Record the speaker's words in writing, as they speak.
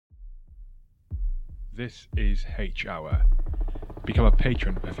This is H Hour. Become a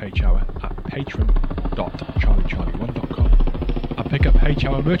patron of H Hour at patron.charliecharlie1.com and pick up H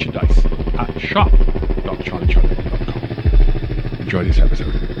Hour merchandise at shop.charliecharlie1.com. Enjoy this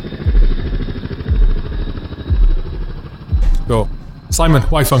episode. Go. Simon,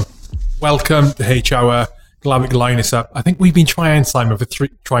 WaiFung, welcome to H Hour. Glad we can line this up. I think we've been trying, Simon, for the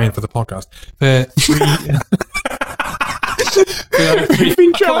podcast for 3 We've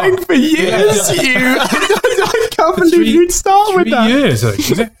been trying for years, you. I can't believe you'd start with that. 3 years, I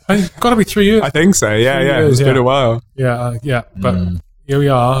think, is it? It's got to be 3 years. I think so, yeah. It's been a while. Yeah, but here we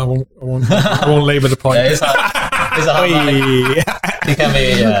are. I won't labour the point. It's a hard you can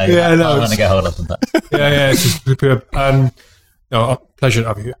be, I want to get hold of them. It's just superb. Pleasure to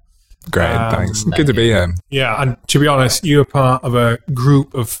have you here. Great, thanks. Good to be here. Yeah, and to be honest, you are part of a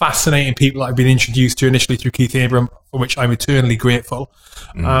group of fascinating people that I've been introduced to initially through Keith Abram, for which I'm eternally grateful.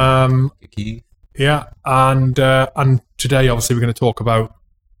 Keith. Yeah, and today, obviously, we're going to talk about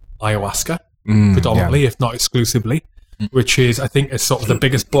ayahuasca, predominantly, if not exclusively, which is, I think, is sort of the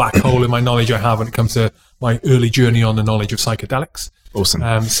biggest black hole in my knowledge I have when it comes to my early journey on the knowledge of psychedelics.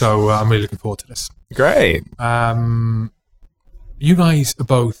 Awesome. So I'm really looking forward to this. Great. You guys are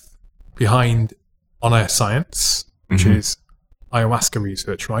both behind Onaya Science, which is ayahuasca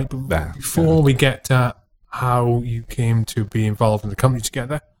research, right? But before we get to how you came to be involved in the company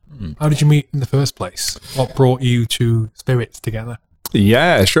together, how did you meet in the first place? What brought you to Spirits together?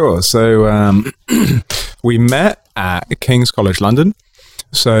 Yeah, sure. So we met at King's College London.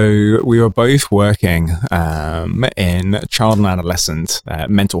 So we were both working in child and adolescent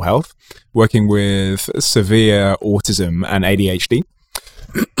mental health, working with severe autism and ADHD.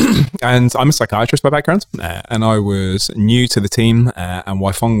 And I'm a psychiatrist by background, and I was new to the team, and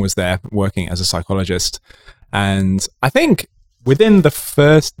WaiFung was there working as a psychologist. And I think within the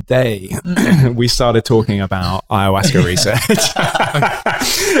first day, we started talking about ayahuasca research,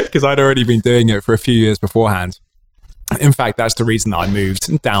 because I'd already been doing it for a few years beforehand. In fact, that's the reason that I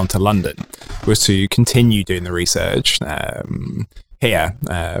moved down to London, was to continue doing the research here.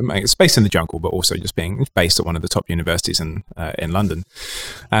 It's based in the jungle, but also just being based at one of the top universities in London.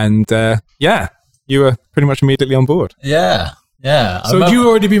 And you were pretty much immediately on board. Yeah. So had you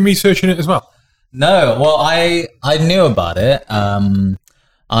already been researching it as well? No, well, I knew about it.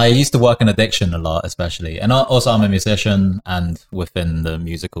 I used to work in addiction a lot, especially, and also I'm a musician, and within the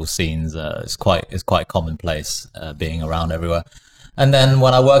musical scenes, it's quite commonplace being around everywhere. And then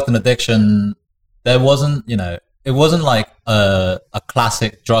when I worked in addiction, there wasn't, it wasn't like a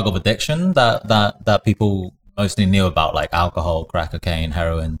classic drug of addiction that people mostly knew about, like alcohol, crack cocaine,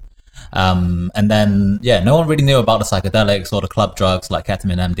 heroin. And then, no one really knew about the psychedelics or the club drugs like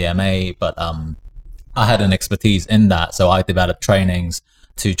ketamine, MDMA, but I had an expertise in that. So I developed trainings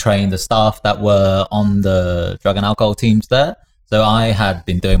to train the staff that were on the drug and alcohol teams there. So I had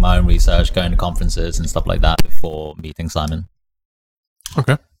been doing my own research, going to conferences and stuff like that before meeting Simon.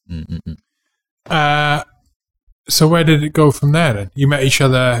 Okay. So where did it go from there then? You met each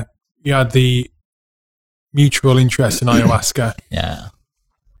other, you had the mutual interest in ayahuasca. Yeah.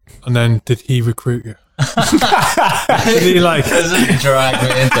 And then did he recruit you? Did he drag me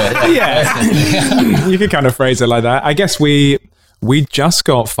into it? Yeah. You could kind of phrase it like that. I guess we just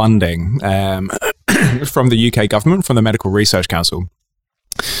got funding from the UK government, from the Medical Research Council,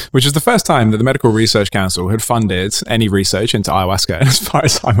 which is the first time that the Medical Research Council had funded any research into ayahuasca. And as far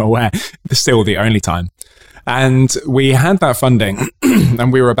as I'm aware, it's still the only time. And we had that funding,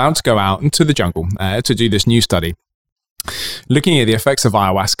 and we were about to go out into the jungle to do this new study, looking at the effects of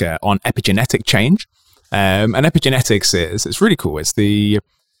ayahuasca on epigenetic change. And epigenetics it's really cool. It's the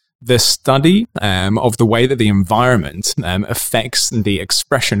study of the way that the environment affects the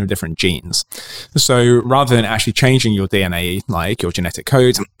expression of different genes. So rather than actually changing your DNA, like your genetic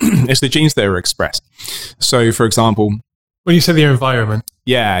code, it's the genes that are expressed. So, for example, when you say the environment,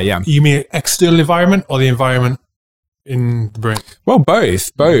 yeah, you mean external environment or the environment in the brain? Well,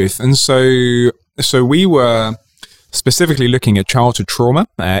 both. And so we were specifically looking at childhood trauma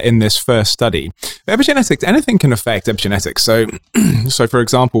in this first study. Epigenetics, anything can affect epigenetics. So for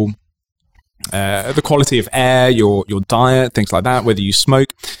example, the quality of air, your diet, things like that, whether you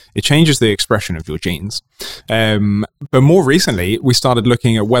smoke, it changes the expression of your genes. But more recently, we started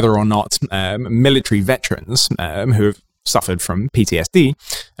looking at whether or not military veterans who have suffered from PTSD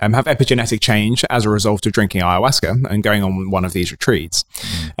have epigenetic change as a result of drinking ayahuasca and going on one of these retreats.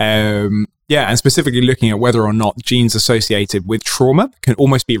 And specifically looking at whether or not genes associated with trauma can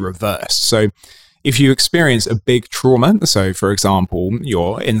almost be reversed. So if you experience a big trauma, so for example,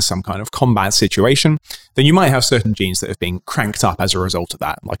 you're in some kind of combat situation, then you might have certain genes that have been cranked up as a result of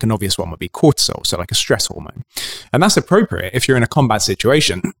that. Like an obvious one would be cortisol, so like a stress hormone. And that's appropriate if you're in a combat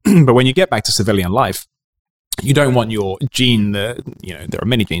situation. But when you get back to civilian life, you don't want your gene that, there are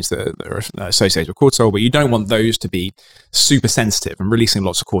many genes that are associated with cortisol, but you don't want those to be super sensitive and releasing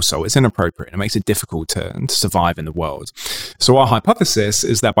lots of cortisol. It's inappropriate. It makes it difficult to survive in the world. So our hypothesis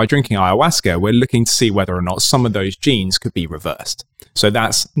is that by drinking ayahuasca, we're looking to see whether or not some of those genes could be reversed. So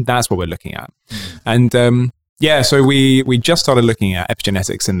that's what we're looking at. And so we just started looking at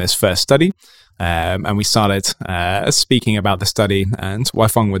epigenetics in this first study. And we started speaking about the study, and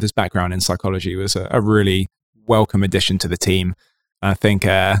WaiFung, with his background in psychology, was a really welcome addition to the team. I think,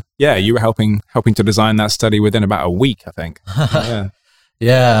 you were helping to design that study within about a week, I think.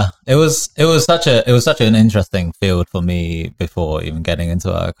 Yeah, it was such an interesting field for me before even getting into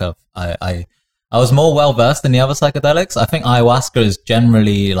it. I was more well versed in the other psychedelics. I think ayahuasca is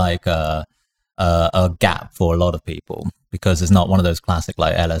generally like a gap for a lot of people, because it's not one of those classic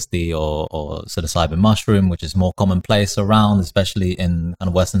like LSD or psilocybin mushroom, which is more commonplace around, especially in kind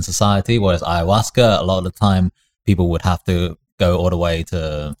of Western society. Whereas ayahuasca, a lot of the time, people would have to go all the way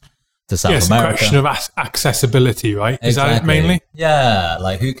to South America. It's a question of accessibility, right? Is that it mainly? Yeah,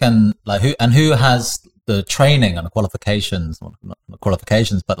 who has the training and the qualifications, well, not the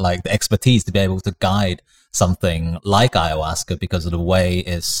qualifications, but like the expertise to be able to guide something like ayahuasca, because of the way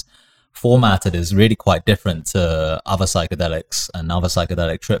it's formatted is really quite different to other psychedelics and other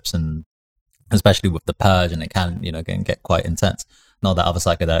psychedelic trips, and especially with the purge, and it can get quite intense. Not that other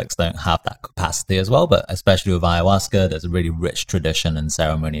psychedelics don't have that capacity as well, but especially with ayahuasca, there's a really rich tradition and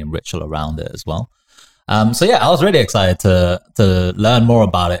ceremony and ritual around it as well. I was really excited to learn more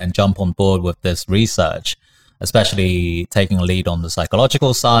about it and jump on board with this research, especially taking a lead on the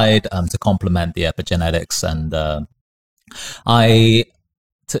psychological side to complement the epigenetics. And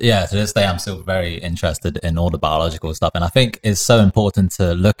to this day, I'm still very interested in all the biological stuff. And I think it's so important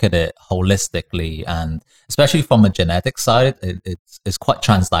to look at it holistically, and especially from a genetic side, it's quite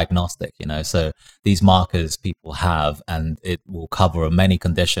transdiagnostic, so these markers people have, and it will cover many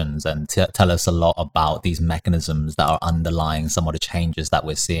conditions and tell us a lot about these mechanisms that are underlying some of the changes that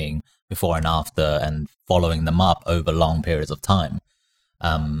we're seeing before and after, and following them up over long periods of time.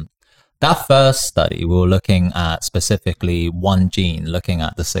 That first study, we were looking at specifically one gene, looking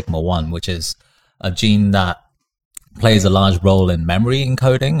at the sigma-1, which is a gene that plays a large role in memory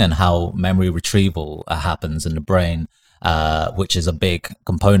encoding and how memory retrieval happens in the brain, which is a big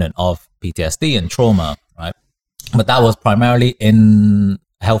component of PTSD and trauma, right? But that was primarily in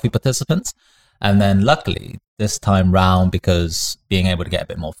healthy participants. And then luckily, this time round, because being able to get a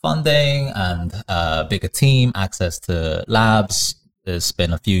bit more funding and a bigger team, access to labs, it's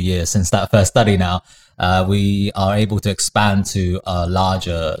been a few years since that first study now, we are able to expand to a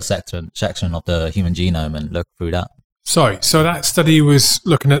larger section of the human genome and look through that. Sorry, so that study was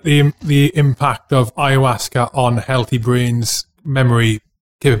looking at the impact of ayahuasca on healthy brains' memory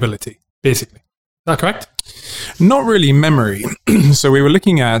capability, basically. Is that correct? Not really memory. So we were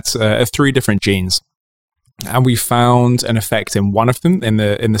looking at 3 different genes, and we found an effect in one of them, in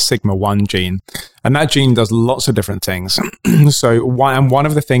the sigma-1 gene. And that gene does lots of different things. So one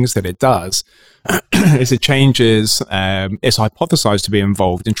of the things that it does is it changes, it's hypothesized to be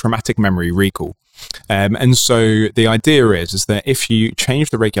involved in traumatic memory recall. And so the idea is that if you change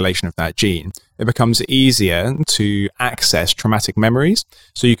the regulation of that gene, it becomes easier to access traumatic memories,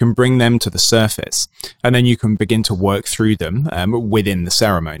 so you can bring them to the surface, and then you can begin to work through them within the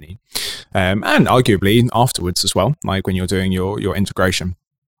ceremony, and arguably afterwards as well, like when you're doing your integration.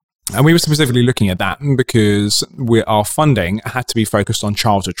 And we were specifically looking at that because our funding had to be focused on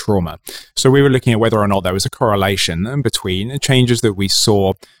childhood trauma. So we were looking at whether or not there was a correlation between changes that we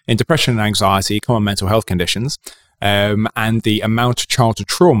saw in depression and anxiety, common mental health conditions, and the amount of childhood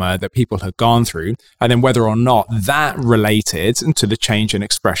trauma that people had gone through, and then whether or not that related to the change in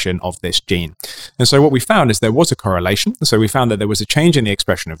expression of this gene. And so what we found is there was a correlation. So we found that there was a change in the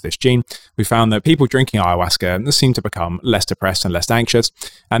expression of this gene. We found that people drinking ayahuasca seemed to become less depressed and less anxious,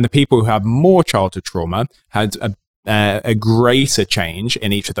 and the people who had more childhood trauma had a greater change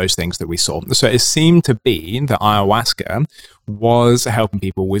in each of those things that we saw. So it seemed to be that ayahuasca was helping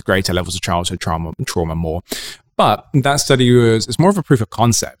people with greater levels of childhood trauma more. But that study it's more of a proof of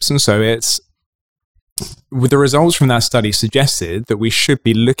concepts. And so with the results from that study suggested that we should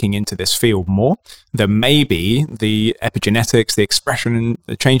be looking into this field more, that maybe the epigenetics,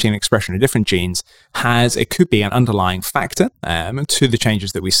 the changing expression of different genes it could be an underlying factor to the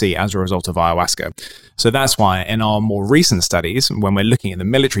changes that we see as a result of ayahuasca. So that's why in our more recent studies, when we're looking at the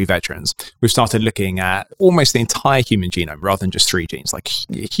military veterans, we've started looking at almost the entire human genome rather than just 3 genes, like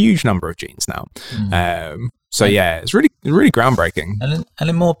a huge number of genes now. So yeah, it's really groundbreaking. And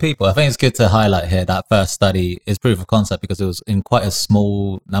in more people, I think it's good to highlight here that first study is proof of concept because it was in quite a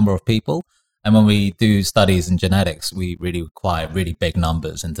small number of people. And when we do studies in genetics, we really require really big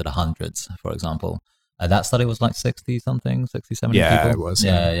numbers into the hundreds, for example. That study was like 60 something, 60, 70 people. Yeah, it was.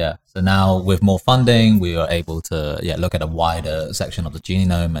 Yeah. So now with more funding, we are able to look at a wider section of the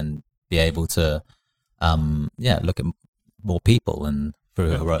genome and be able to look at more people and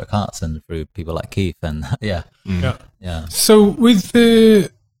through heroic hearts and through people like Keith and yeah. So with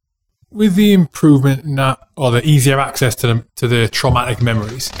the improvement in that, or the easier access to the traumatic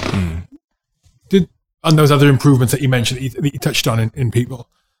memories, and those other improvements that you mentioned that you touched on in people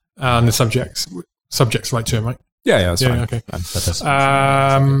and the subjects right term, right? Yeah, that's fine. Okay.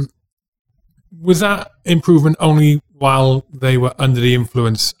 Was that improvement only while they were under the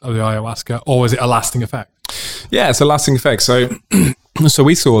influence of the ayahuasca, or was it a lasting effect? Yeah, it's a lasting effect. So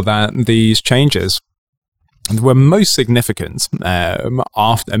we saw that these changes were most significant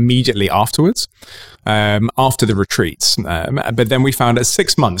immediately afterwards, after the retreats. But then we found at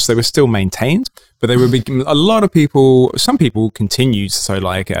 6 months they were still maintained, but they would be a lot of people. Some people continued, so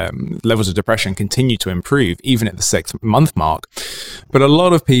like levels of depression continued to improve even at the 6 month mark. But a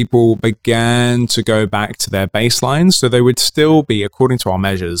lot of people began to go back to their baselines, so they would still be, according to our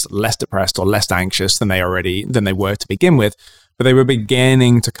measures, less depressed or less anxious than they were to begin with. But they were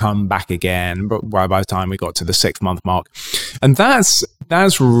beginning to come back again by the time we got to the 6 month mark. And that's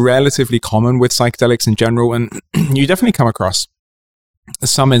relatively common with psychedelics in general. And you definitely come across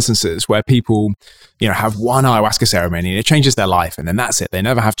some instances where people, have one ayahuasca ceremony and it changes their life and then that's it. They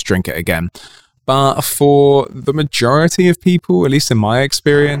never have to drink it again. But for the majority of people, at least in my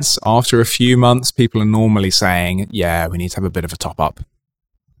experience, after a few months, people are normally saying, yeah, we need to have a bit of a top up.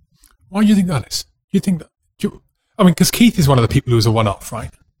 Why do you think that is? Because Keith is one of the people who's a one-off,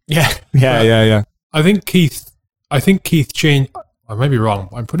 right? Yeah. I think Keith changed. I may be wrong.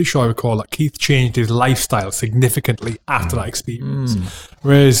 I'm pretty sure I recall that Keith changed his lifestyle significantly after that experience,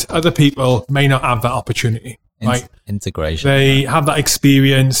 whereas other people may not have that opportunity. Right? Integration. They have that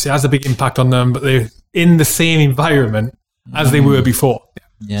experience. It has a big impact on them, but they're in the same environment as they were before.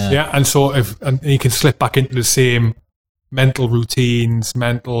 Yeah, and you can slip back into the same mental routines,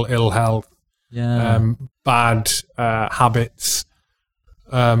 mental ill health. Bad habits.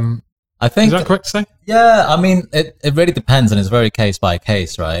 I think, is that correct to say? Yeah, I mean, it really depends, and it's very case by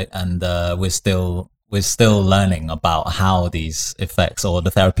case, right? And we're still learning about how these effects or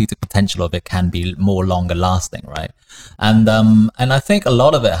the therapeutic potential of it can be more longer lasting, right? And I think a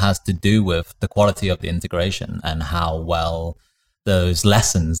lot of it has to do with the quality of the integration and how well those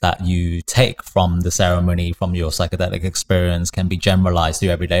lessons that you take from the ceremony, from your psychedelic experience, can be generalized to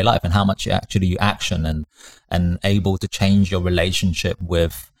your everyday life, and how much you action and able to change your relationship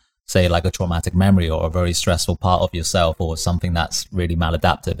with, say, like a traumatic memory or a very stressful part of yourself or something that's really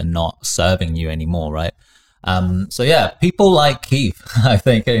maladaptive and not serving you anymore, right? So yeah, people like Keith, I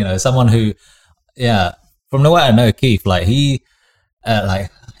think, someone who, from the way I know Keith, like he,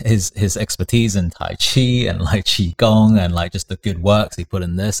 his expertise in Tai Chi and like Qigong and like just the good works he put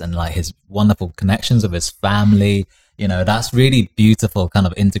in this and like his wonderful connections with his family, that's really beautiful kind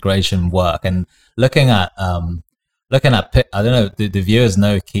of integration work. And looking at I don't know, the viewers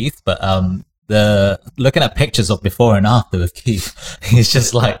know Keith, but looking at pictures of before and after with Keith, he's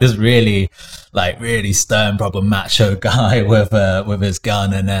just like this really stern, proper macho guy with his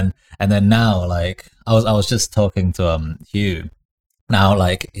gun. And then now, like I was just talking to Hugh. Now,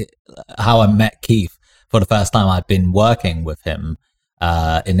 like how I met Keith for the first time, I'd been working with him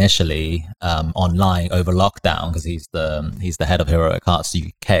initially online over lockdown because he's the head of Heroic Hearts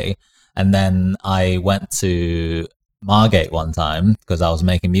UK, and then I went to Margate one time because I was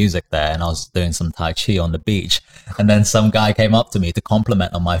making music there and I was doing some Tai Chi on the beach, and then some guy came up to me to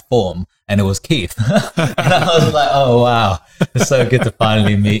compliment on my form, and it was Keith. And I was like, oh wow, it's so good to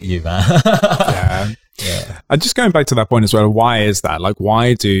finally meet you, man. Yeah. And just going back to that point as well, why is that? Like,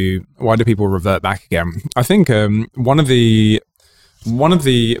 why do people revert back again? I think one of the one of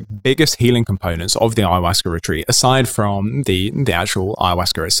the biggest healing components of the ayahuasca retreat, aside from the actual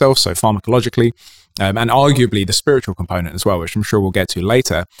ayahuasca itself, so pharmacologically, and arguably the spiritual component as well, which I'm sure we'll get to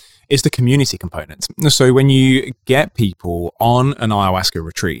later, is the community component. So when you get people on an ayahuasca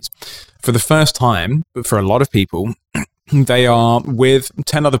retreat, for the first time, for a lot of people, they are with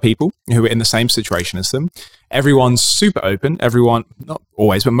 10 other people who are in the same situation as them. Everyone's super open. Everyone, not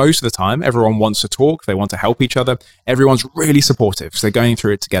always, but most of the time, everyone wants to talk. They want to help each other. Everyone's really supportive. So they're going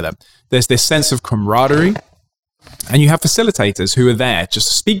through it together. There's this sense of camaraderie. And you have facilitators who are there just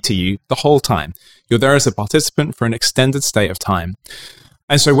to speak to you the whole time. You're there as a participant for an extended state of time.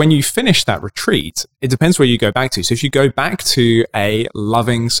 And so when you finish that retreat, it depends where you go back to. So if you go back to a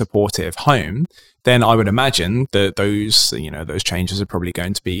loving, supportive home, then I would imagine that those changes are probably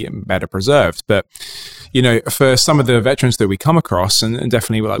going to be better preserved. But, for some of the veterans that we come across, and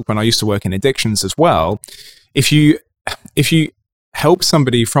definitely like when I used to work in addictions as well, if you help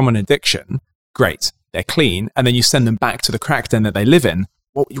somebody from an addiction, great, they're clean, and then you send them back to the crack den that they live in,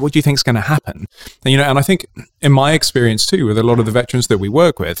 what do you think is going to happen? And I think in my experience too, with a lot of the veterans that we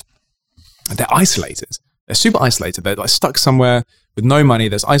work with, they're isolated. They're super isolated. They're like stuck somewhere with no money.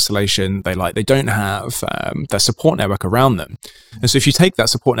 There's isolation. They don't have their support network around them. And so if you take that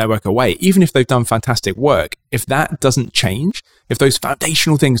support network away, even if they've done fantastic work, if that doesn't change, if those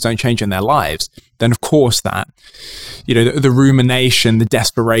foundational things don't change in their lives, then of course that, the rumination, the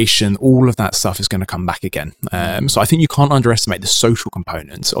desperation, all of that stuff is going to come back again. So I think you can't underestimate the social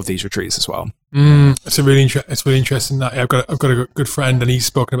components of these retreats as well. It's really interesting that I've got a good friend, and he's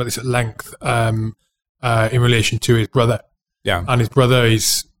spoken about this at length in relation to his brother. Yeah, and his brother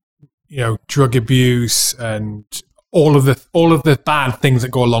is, drug abuse and all of the bad things that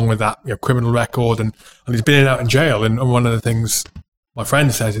go along with that, criminal record, and he's been in and out in jail. And one of the things my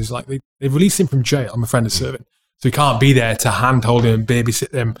friend says is like they've released him from jail. I'm a friend of servant, so he can't be there to handhold him and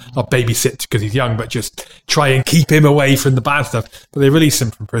babysit him. Not babysit because he's young, but just try and keep him away from the bad stuff. But they release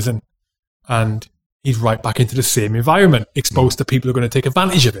him from prison, and he's right back into the same environment, exposed to people who are going to take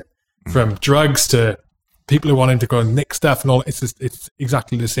advantage of him, from drugs to people who want him to go and nick stuff and all. It's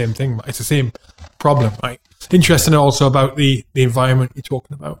exactly the same thing. It's the same problem, right? Interesting also about the environment you're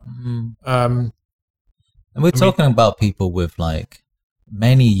talking about. And we're talking about people with like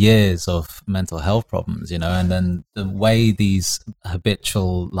many years of mental health problems, and then the way these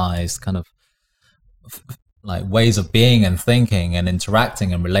habitualized kind of like ways of being and thinking and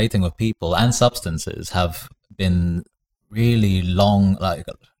interacting and relating with people and substances have been really long, like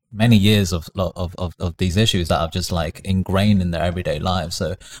many years of these issues that are just like ingrained in their everyday lives.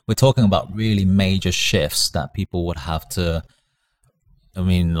 So we're talking about really major shifts that people would have to,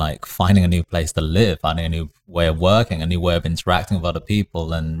 like finding a new place to live, finding a new way of working, a new way of interacting with other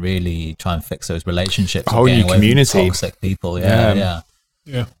people, and really try and fix those relationships. A whole new community. Toxic people. Yeah.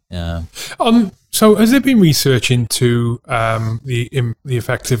 So has there been research into the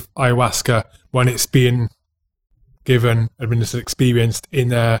effects of ayahuasca when it's being given, administered, experienced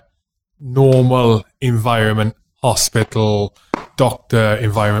in a normal environment, hospital, doctor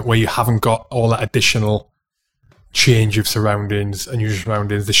environment, where you haven't got all that additional change of surroundings, unusual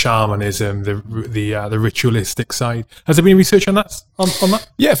surroundings, the shamanism, the ritualistic side? Has there been research on that? On that?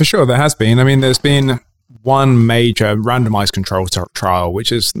 Yeah, for sure, there has been. There's been one major randomized control trial,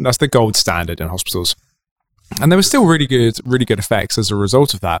 that's the gold standard in hospitals. And there were still really good effects as a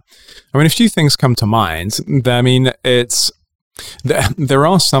result of that. A few things come to mind. There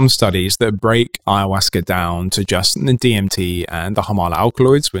are some studies that break ayahuasca down to just the DMT and the hamala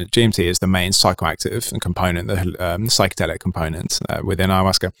alkaloids, where DMT is the main psychoactive component, the psychedelic component within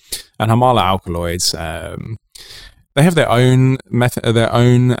ayahuasca. And hamala alkaloids, they have their own method, their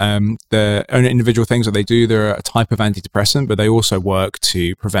own individual things that they do. They're a type of antidepressant, but they also work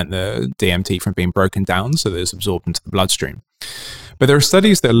to prevent the DMT from being broken down so that it's absorbed into the bloodstream. But there are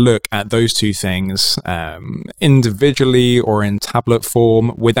studies that look at those two things individually or in tablet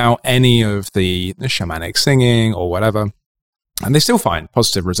form without any of the shamanic singing or whatever, and they still find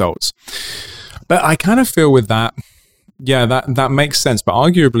positive results. But I kind of feel with that, that makes sense, but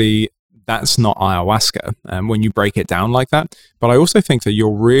arguably that's not ayahuasca when you break it down like that. But I also think that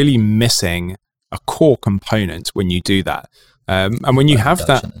you're really missing a core component when you do that. And when you have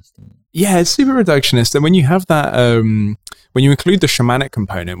that, it's super reductionist. And when you have that, when you include the shamanic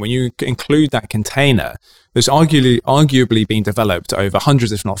component, when you include that container that's arguably been developed over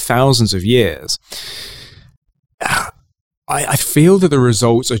hundreds, if not thousands of years, I feel that the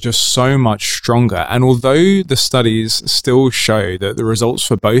results are just so much stronger. And although the studies still show that the results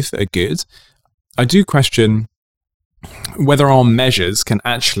for both are good, I do question whether our measures can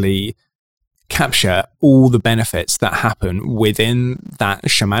actually capture all the benefits that happen within that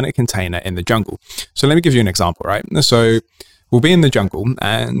shamanic container in the jungle. So let me give you an example, right? So we'll be in the jungle,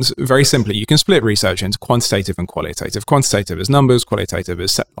 and very simply, you can split research into quantitative and qualitative. Quantitative is numbers, qualitative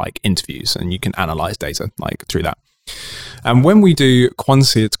is like interviews, and you can analyze data like through that. And when we do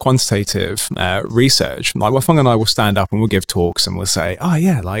quantitative research, like WaiFung and I will stand up and we'll give talks and we'll say, oh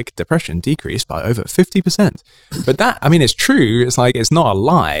yeah, like depression decreased by over 50%. But that, I mean, it's true. It's like, it's not a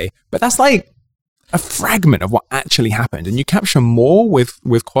lie, but that's like a fragment of what actually happened. And you capture more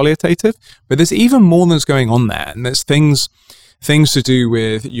with qualitative, but there's even more that's going on there. And there's things to do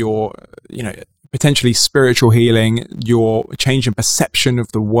with your, potentially spiritual healing, your change in perception of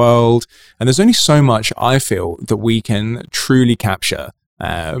the world. And there's only so much, I feel, that we can truly capture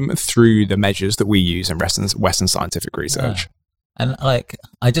through the measures that we use in Western scientific research. Yeah. And like,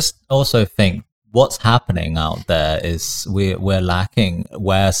 I just also think what's happening out there is we're lacking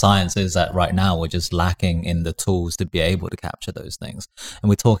where science is at right now. We're just lacking in the tools to be able to capture those things. And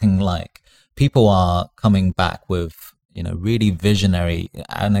we're talking like people are coming back with, really visionary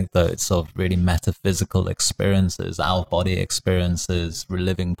anecdotes of really metaphysical experiences, out-of-body experiences,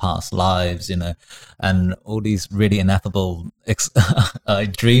 reliving past lives, and all these really ineffable,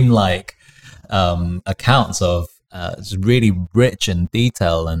 dreamlike accounts of really rich in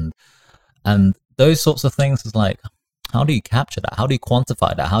detail, and those sorts of things is like, how do you capture that? How do you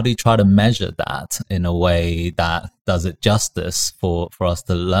quantify that? How do you try to measure that in a way that does it justice for us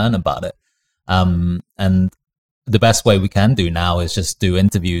to learn about it? And the best way we can do now is just do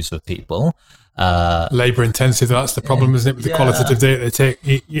interviews with people. Labor intensive, that's the problem, isn't it, with the qualitative data they take?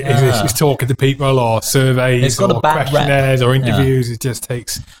 It's talking to people or surveys or questionnaires or interviews. It just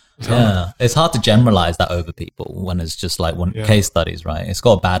takes time. Yeah, it's hard to generalize that over people when it's just like case studies, right? It's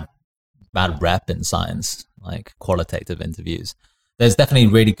got a bad rep in science, like qualitative interviews. There's definitely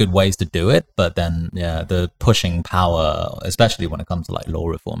really good ways to do it, but then the pushing power, especially when it comes to like law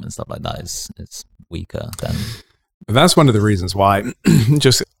reform and stuff like that, is weaker than. That's one of the reasons why,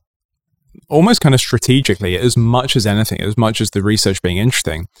 just almost kind of strategically, as much as anything, as much as the research being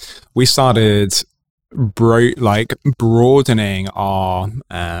interesting, we started broadening our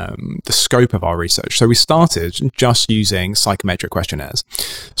the scope of our research. So we started just using psychometric questionnaires.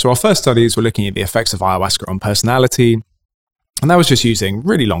 So our first studies were looking at the effects of ayahuasca on personality. And that was just using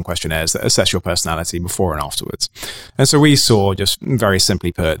really long questionnaires that assess your personality before and afterwards. And so we saw, just very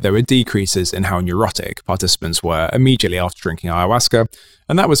simply put, there were decreases in how neurotic participants were immediately after drinking ayahuasca,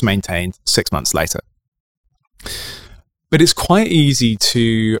 and that was maintained 6 months later. But it's quite easy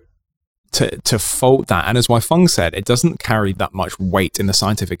to fault that. And as WaiFung said, it doesn't carry that much weight in the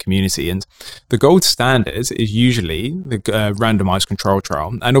scientific community. And the gold standard is usually the randomized control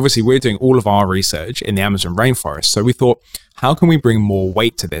trial. And obviously we're doing all of our research in the Amazon rainforest. So we thought, how can we bring more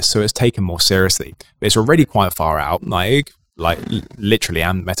weight to this so it's taken more seriously? But it's already quite far out, like literally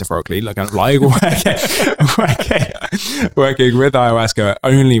and metaphorically, working with ayahuasca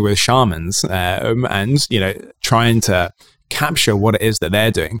only with shamans, and trying to capture what it is that they're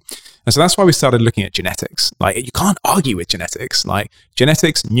doing. And so that's why we started looking at genetics. Like, you can't argue with genetics. Like,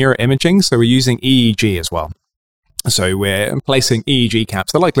 genetics, neuroimaging, so we're using EEG as well. So we're placing EEG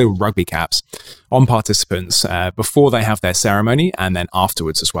caps, they're like little rugby caps, on participants before they have their ceremony and then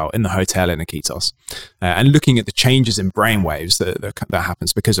afterwards as well in the hotel in Iquitos, and looking at the changes in brainwaves that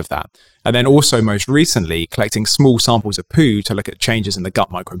happens because of that. And then also most recently collecting small samples of poo to look at changes in the gut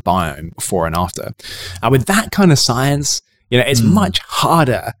microbiome before and after. And with that kind of science, it's much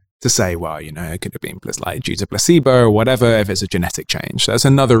harder to say, well, it could have been like due to placebo or whatever if it's a genetic change. So that's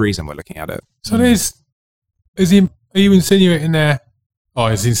another reason we're looking at it. So are you insinuating there,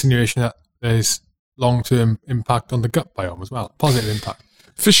 or is the insinuation that there's long-term impact on the gut biome as well? Positive impact?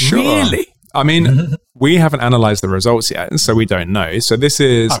 For sure. Really? I mean, we haven't analyzed the results yet, so we don't know. So these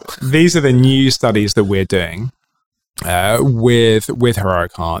are the new studies that we're doing with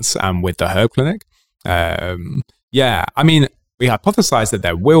Heroic Hearts and with the Herb Clinic. I mean, we hypothesize that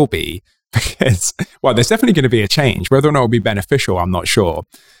there will be, because, well, there's definitely going to be a change. Whether or not it will be beneficial, I'm not sure.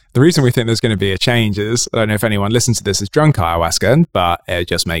 The reason we think there's going to be a change is, I don't know if anyone listens to this as drunk ayahuasca, but it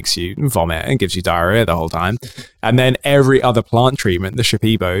just makes you vomit and gives you diarrhea the whole time. And then every other plant treatment the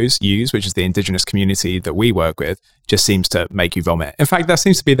Shipibos use, which is the indigenous community that we work with, just seems to make you vomit. In fact, that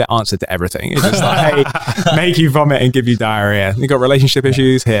seems to be the answer to everything. It's just like, hey, make you vomit and give you diarrhea. You got relationship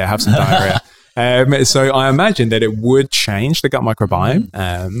issues? Here, have some diarrhea. So I imagine that it would change the gut microbiome.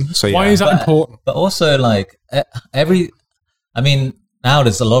 Why is that important? But also, like, now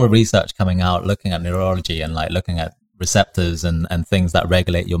there's a lot of research coming out looking at neurology and like looking at receptors and things that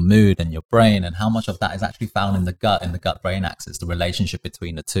regulate your mood and your brain, and how much of that is actually found in the gut brain axis, the relationship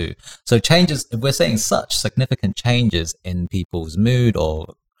between the two. So changes, we're seeing such significant changes in people's mood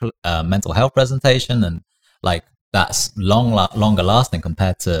or mental health presentation, and like that's longer lasting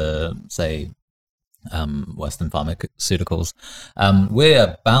compared to, say, Western pharmaceuticals.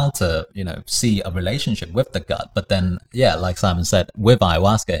 We're bound to, see a relationship with the gut, but then, like Simon said, with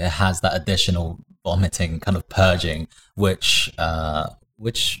ayahuasca, it has that additional vomiting kind of purging, which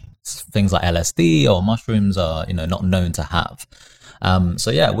things like LSD or mushrooms are, not known to have.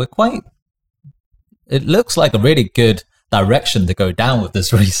 It looks like a really good direction to go down with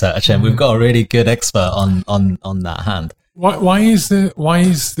this research, and we've got a really good expert on that hand. Why is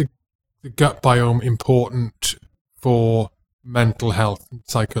the gut biome important for mental health and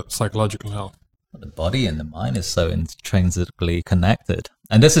psychological health? The body and the mind is so intrinsically connected,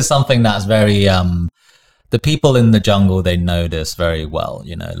 and this is something that's very the people in the jungle, they know this very well.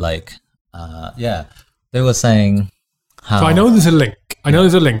 They were saying how. So I know there's a link. I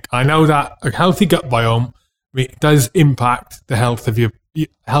know that a healthy gut biome does impact the health of you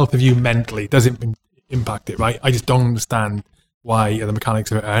mentally. It does impact it, right? I just don't understand why the mechanics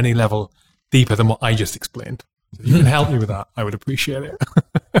of it are any level deeper than what I just explained. If you can help me with that, I would appreciate it.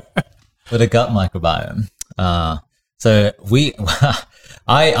 With a gut microbiome. So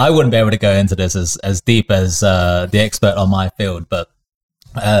I wouldn't be able to go into this as deep as the expert on my field, but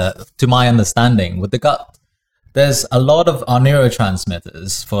to my understanding, with the gut, there's a lot of our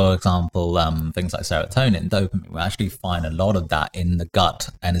neurotransmitters, for example, things like serotonin, dopamine. We actually find a lot of that in the gut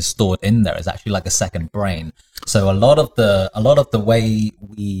and is stored in there. It's actually like a second brain. So a lot of the way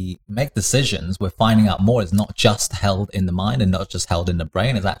we make decisions, we're finding out more is not just held in the mind and not just held in the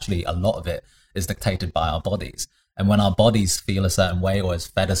brain. It's actually a lot of it is dictated by our bodies. And when our bodies feel a certain way, or is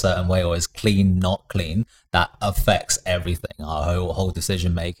fed a certain way, or is clean, not clean, that affects everything. Our whole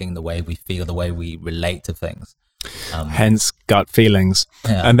decision making, the way we feel, the way we relate to things. Hence gut feelings.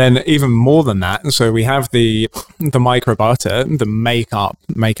 Yeah. And then even more than that, so we have the microbiota that make up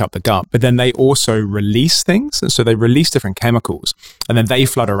the gut, but then they also release things. So they release different chemicals, and then they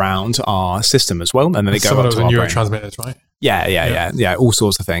flood around our system as well, and then they go up to our brain. Some of those neurotransmitters, right? Yeah, all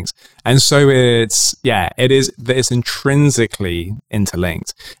sorts of things. And so it's intrinsically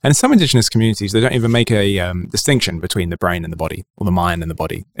interlinked. And in some indigenous communities, they don't even make a distinction between the brain and the body, or the mind and the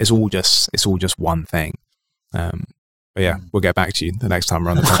body. It's all just one thing. But yeah, we'll get back to you the next time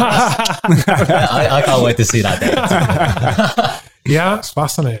we're on the podcast. I can't wait to see that data. Yeah, it's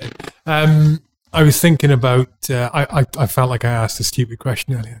fascinating. I was thinking about, I felt like I asked a stupid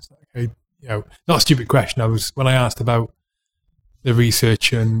question earlier. It's like, not a stupid question. When I asked about the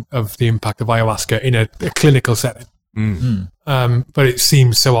research and of the impact of ayahuasca in a clinical setting. But it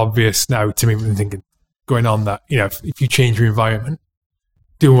seems so obvious now to me when thinking, going on that, if you change your environment,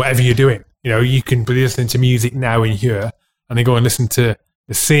 doing whatever you're doing, you can be listening to music now in here and then go and listen to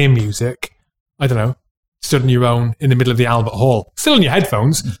the same music, I don't know, stood on your own in the middle of the Albert Hall. Still on your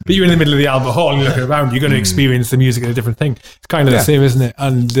headphones, but you're in the middle of the Albert Hall and you're looking around, you're going to experience the music in a different thing. It's kind of the same, isn't it?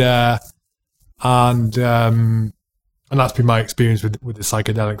 And that's been my experience with the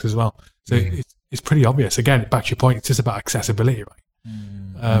psychedelics as well. So it's pretty obvious. Again, back to your point, it's just about accessibility, right?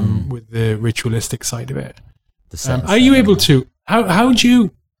 With the ritualistic side of it. Are you able to, how do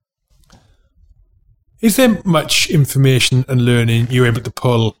you, is there much information and learning you're able to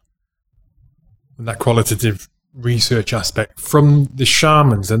pull that qualitative research aspect from the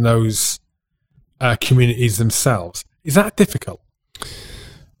shamans and those communities themselves? Is that difficult?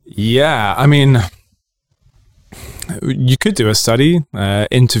 Yeah, I mean, you could do a study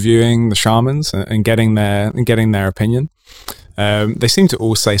interviewing the shamans and getting their opinion. They seem to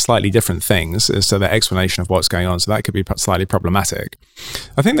all say slightly different things as to their explanation of what's going on, so that could be slightly problematic.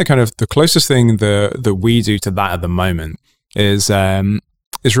 I think the closest thing that we do to that at the moment is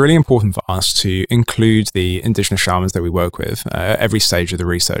it's really important for us to include the indigenous shamans that we work with at every stage of the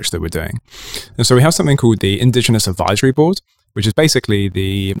research that we're doing. And so we have something called the Indigenous Advisory Board, which is basically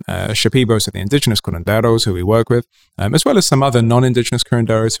the Shipibos or the indigenous curanderos who we work with, as well as some other non-indigenous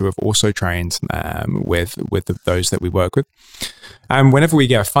curanderos who have also trained with those that we work with. And whenever we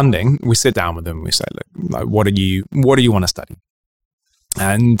get funding, we sit down with them and we say, look, what do you want to study?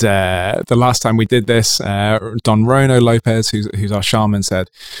 And the last time we did this, Don Rono Lopez, who's our shaman, said,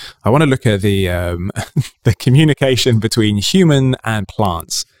 I want to look at the the communication between human and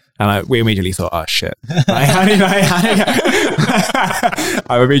plants. And we immediately thought, oh, shit. I'm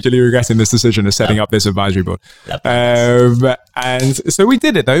immediately regretting this decision of setting up this advisory board. And so we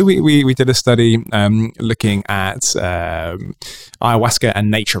did it, though. We did a study looking at ayahuasca and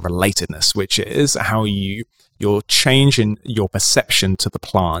nature relatedness, which is how your change in your perception to the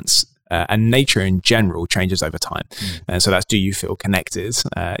plants and nature in general changes over time. And so that's, do you feel connected,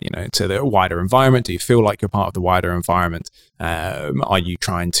 to the wider environment? Do you feel like you're part of the wider environment? Are you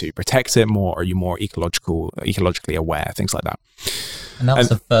trying to protect it more? Are you more ecologically aware? Things like that. And that was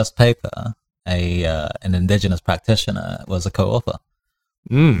the first paper an indigenous practitioner was a co-author.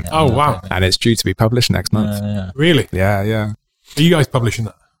 Oh, wow. Paper. And it's due to be published next month. Really? Yeah. Are you guys publishing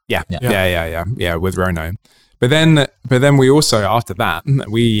that? Yeah, with Rono. But then we also, after that,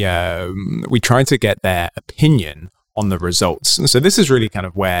 we tried to get their opinion on the results. And so this is really kind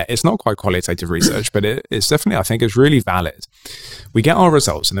of where it's not quite qualitative research, but it's definitely, I think, is really valid. We get our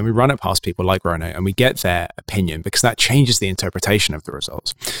results and then we run it past people like Rono and we get their opinion, because that changes the interpretation of the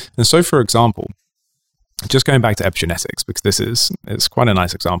results. And so, for example, just going back to epigenetics, because it's quite a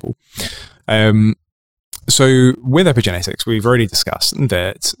nice example. So with epigenetics, we've already discussed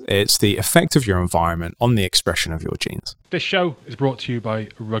that it's the effect of your environment on the expression of your genes. This show is brought to you by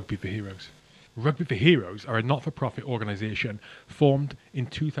Rugby for Heroes. Rugby for Heroes are a not-for-profit organisation formed in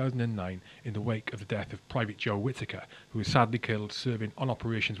 2009 in the wake of the death of Private Joe Whittaker, who was sadly killed serving on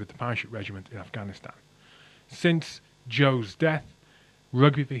operations with the Parachute Regiment in Afghanistan. Since Joe's death,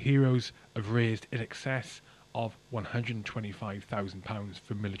 Rugby for Heroes have raised in excess of £125,000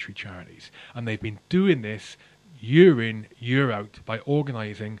 for military charities, and they've been doing this year in, year out by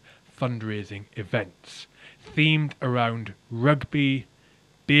organising fundraising events themed around rugby,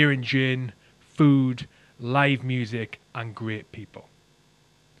 beer and gin, food, live music and great people.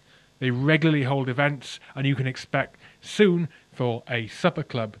 They regularly hold events, and you can expect soon for a supper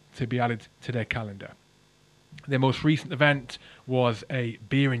club to be added to their calendar. Their most recent event was a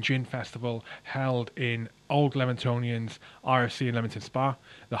beer and gin festival held in Old Leamingtonians RFC in Leamington Spa,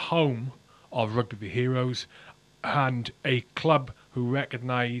 the home of Rugby for Heroes, and a club who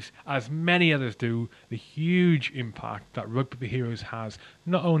recognise, as many others do, the huge impact that Rugby for Heroes has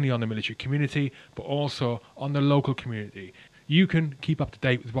not only on the military community but also on the local community. You can keep up to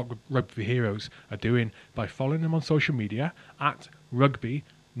date with what Rugby for Heroes are doing by following them on social media at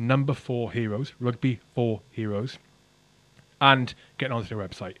Rugby4Heroes, Rugby4Heroes, and getting onto their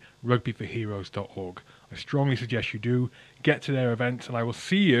website, rugbyforheroes.org. I strongly suggest you do get to their events, and I will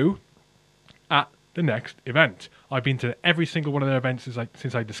see you at the next event. I've been to every single one of their events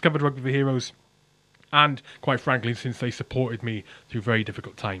since I discovered Rugby for Heroes, and quite frankly, since they supported me through very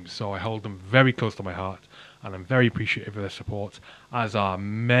difficult times. So I hold them very close to my heart, and I'm very appreciative of their support, as are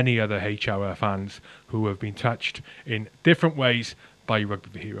many other H-Hour fans who have been touched in different ways by Rugby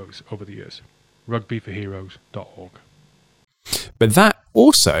for Heroes over the years. Rugbyforheroes.org. But that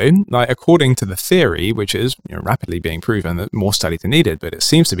also, according to the theory, which is rapidly being proven that more studies are needed, but it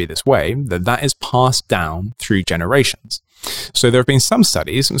seems to be this way, that is passed down through generations. So there have been some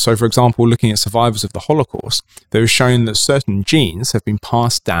studies, so for example, looking at survivors of the Holocaust, they've shown that certain genes have been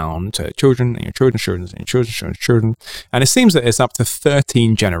passed down to children, and your children's children, and your children's children, and it seems that it's up to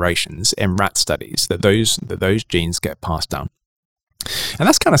 13 generations in rat studies that those genes get passed down. And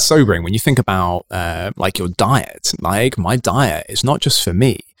that's kind of sobering when you think about your diet. Like, my diet is not just for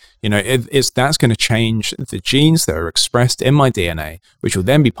me. That's going to change the genes that are expressed in my DNA, which will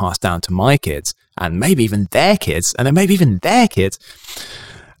then be passed down to my kids, and maybe even their kids, and then maybe even their kids.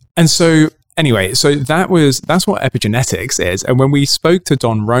 And so anyway, that's what epigenetics is. And when we spoke to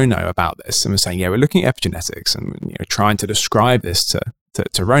Don Rono about this, and we're saying, we're looking at epigenetics and trying to describe this to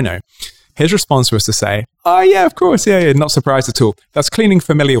Rono, his response was to say, oh, yeah, of course. Yeah, not surprised at all. That's cleaning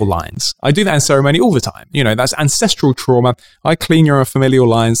familial lines. I do that in ceremony all the time. That's ancestral trauma. I clean your familial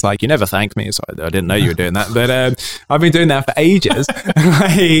lines. Like, you never thank me. So I didn't know you were doing that. But I've been doing that for ages.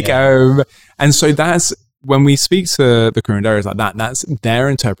 And so that's, when we speak to the curanderos like that, that's their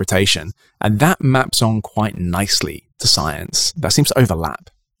interpretation. And that maps on quite nicely to science. That seems to overlap.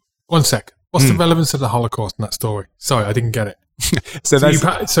 1 sec. What's the relevance of the Holocaust in that story? Sorry, I didn't get it.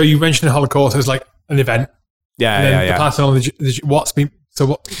 So you mentioned the Holocaust as like an event. Yeah. Passing on there's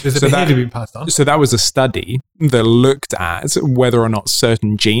a behavior being passed on. So that was a study that looked at whether or not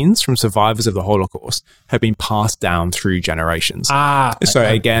certain genes from survivors of the Holocaust have been passed down through generations.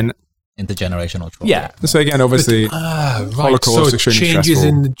 Again, intergenerational trauma. Yeah. So again, obviously, Holocaust, so extremely changes stressful.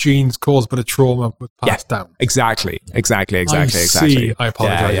 in the genes caused by the trauma was passed down. Exactly. I apologize.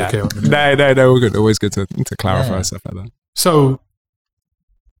 Yeah. Okay. No, we're good. Always good to clarify stuff like that. So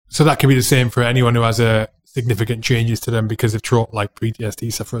that can be the same for anyone who has a significant changes to them because of trauma, like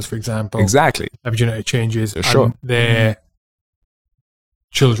PTSD sufferers, for example. Exactly. Epigenetic changes. For sure. And their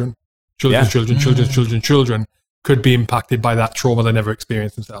children's children could be impacted by that trauma they never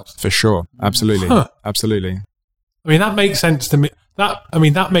experienced themselves. For sure. Absolutely. Absolutely. I mean, that makes sense to me.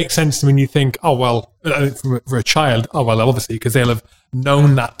 That makes sense to me when you think, oh, well, for a child, oh, well, obviously, because they'll have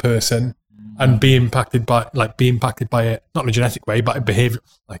known that person and be impacted by it, not in a genetic way, but a behavior,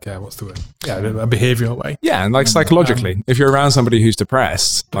 like, what's the word? Yeah, a behavioral way. Yeah, and like psychologically, if you're around somebody who's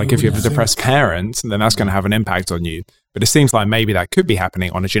depressed, like if you have a depressed parent, then that's going to have an impact on you. But it seems like maybe that could be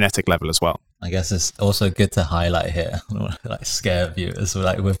happening on a genetic level as well. I guess it's also good to highlight here, like scare viewers,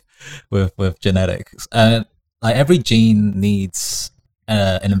 like with genetics. Like every gene needs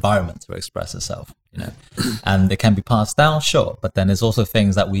an environment to express itself, and it can be passed down, sure, but then there's also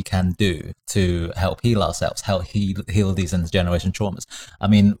things that we can do to help heal ourselves, help heal these intergeneration traumas. I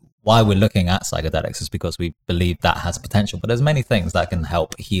mean, why we're looking at psychedelics is because we believe that has potential, but there's many things that can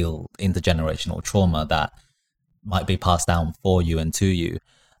help heal intergenerational trauma that might be passed down for you and to you.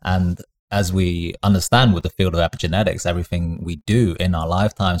 And as we understand with the field of epigenetics, everything we do in our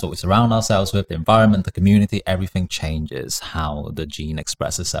lifetimes, what we surround ourselves with, the environment, the community, everything changes how the gene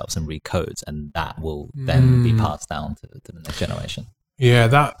expresses itself and recodes, and that will then be passed down to the next generation.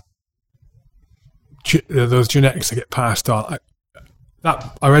 Yeah, those genetics that get passed on.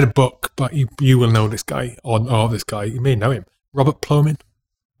 I read a book, but you will know this guy, or this guy, you may know him, Robert Plomin.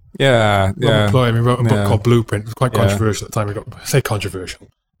 Yeah. Robert Plomin, he wrote a book called Blueprint. It was quite controversial at the time. I say controversial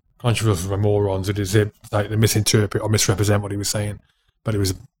for morons. It is like they misinterpret or misrepresent what he was saying. But it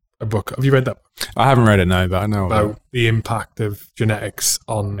was a book. Have you read that? I haven't read it, no, but I know about the impact of genetics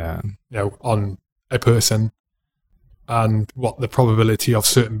on on a person and what the probability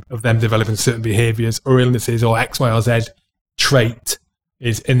of them developing certain behaviours or illnesses or X, Y, or Z trait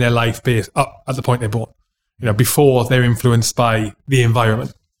is in their life based up at the point they're born. Before they're influenced by the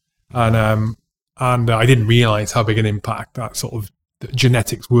environment. And I didn't realise how big an impact that sort of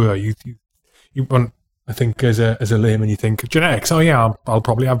genetics were. You want, I think, as a layman, you think genetics. Oh yeah, I'll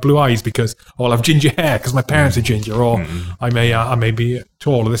probably have blue eyes because I'll have ginger hair because my parents are ginger, or I may be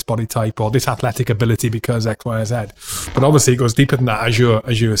tall or this body type or this athletic ability because X, Y, or Z. But obviously, it goes deeper than that, as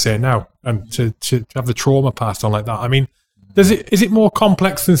you were saying now, and to have the trauma passed on like that. I mean, is it more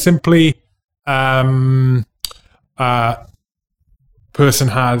complex than simply person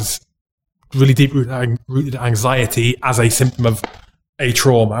has really deep-rooted anxiety as a symptom of a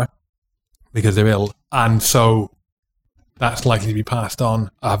trauma because they're ill, and so that's likely to be passed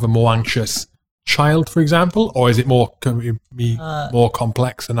on. I have a more anxious child, for example, or is it more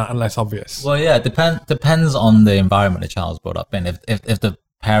complex than that and less obvious? Well, yeah, depends on the environment the child's brought up in. If the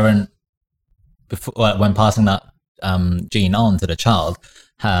parent, when passing that gene on to the child,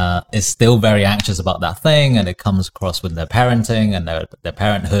 is still very anxious about that thing, and it comes across with their parenting and their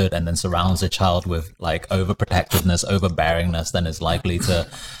parenthood, and then surrounds the child with like overprotectiveness, overbearingness, then is likely to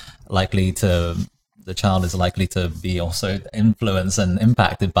the child is likely to be also influenced and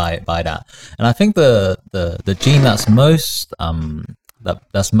impacted by that. And I think the gene that's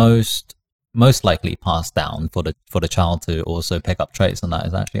most likely passed down for the child to also pick up traits on that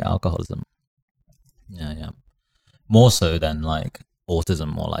is actually alcoholism. Yeah. More so than like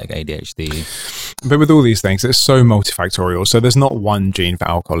autism or like ADHD. But with all these things, it's so multifactorial. So there's not one gene for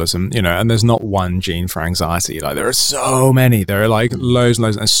alcoholism, and there's not one gene for anxiety. Like there are so many. There are like loads and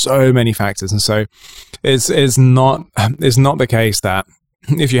loads, and so many factors. And so it's not the case that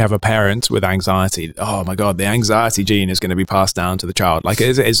if you have a parent with anxiety, oh my God, the anxiety gene is going to be passed down to the child. Like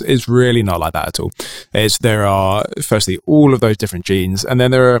it's really not like that at all. There are firstly all of those different genes, and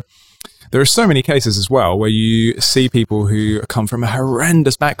then there are so many cases as well where you see people who come from a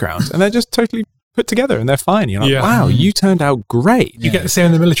horrendous background and they're just totally put together and they're fine. You're like, wow, you turned out great. You get the same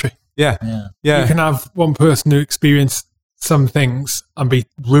in the military. Yeah. You can have one person who experienced some things and be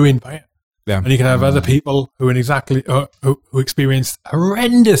ruined by it. Yeah. And you can have other people who who experienced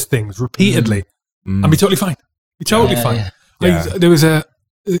horrendous things repeatedly and be totally fine. Fine. Yeah. There was I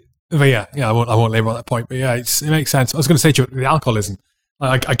won't label on that point, but it makes sense. I was going to say to you, the alcoholism.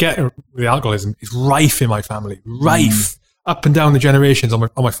 I get the alcoholism is rife in my family, rife up and down the generations on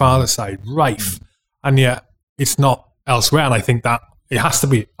my father's side, rife, and yet it's not elsewhere. And I think that it has to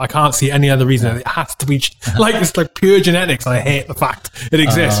be. I can't see any other reason. It has to be it's like pure genetics. And I hate the fact it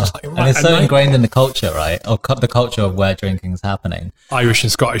exists. And it's so ingrained in the culture, right? Or the culture of where drinking is happening. Irish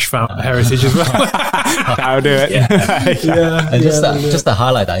and Scottish heritage as well. I'll do it. And just to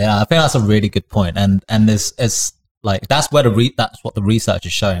highlight that, I think that's a really good point. And it's like that's what the research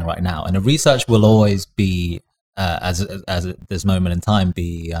is showing right now, and the research will always be, as at this moment in time,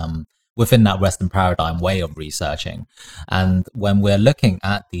 be within that Western paradigm way of researching. And when we're looking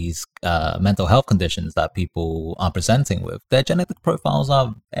at these mental health conditions that people are presenting with, their genetic profiles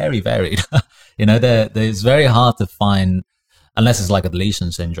are very varied. It's very hard to find, unless it's like a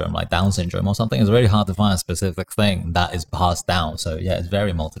deletion syndrome, like Down syndrome or something, it's very hard to find a specific thing that is passed down. So yeah, it's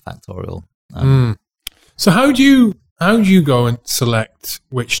very multifactorial. So how do you go and select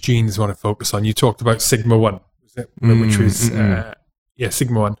which genes you want to focus on? You talked about Sigma 1, which was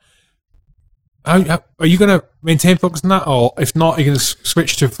Sigma 1. How, are you going to maintain focus on that, or if not, are you going to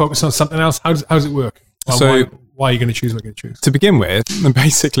switch to focus on something else? How does it work? Why are you going to choose what you're going to choose? To begin with,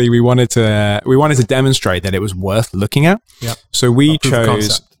 basically, we wanted to demonstrate that it was worth looking at. Yeah. So we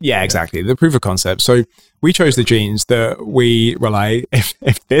chose, exactly, the proof of concept. So we chose the genes that we were like,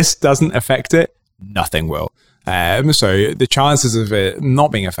 if this doesn't affect it, nothing will. So the chances of it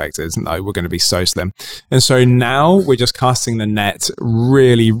not being affected, no, we're going to be so slim. And so now we're just casting the net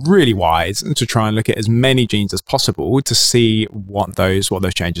really, really wide to try and look at as many genes as possible to see what those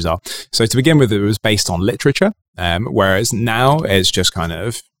changes are. So to begin with, it was based on literature, whereas now it's just kind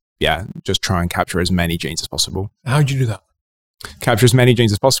of, just try and capture as many genes as possible. How do you do that? Capture as many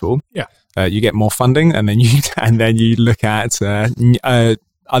genes as possible. Yeah. You get more funding, and then you look at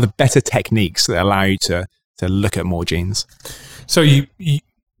other better techniques that allow you to look at more genes. So you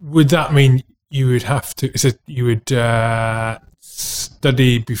would that mean you would have to? So you would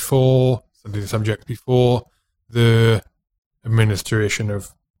study the subject before the administration of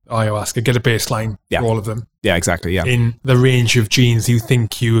ayahuasca, get a baseline for all of them. Yeah, exactly. Yeah, in the range of genes you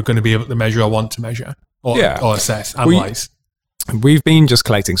think you are going to be able to measure or want to measure or assess, analyze. We've been just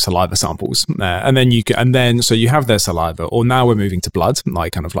collecting saliva samples, and then so you have their saliva, or now we're moving to blood,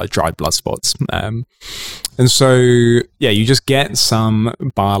 like kind of like dried blood spots. And so, you just get some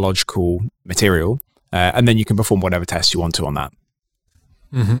biological material, and then you can perform whatever tests you want to on that.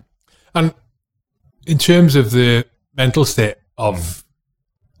 Mm-hmm. And in terms of the mental state of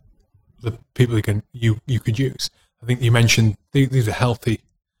the people you could use, I think you mentioned these are healthy.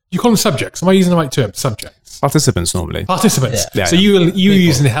 You call them subjects. Am I using the right term? Subjects. Participants normally. Participants. Yeah. So you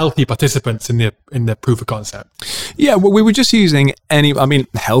using healthy participants in the proof of concept. Yeah, well, we were just using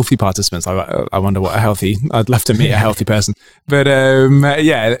healthy participants. I wonder what I'd love to meet a healthy person. But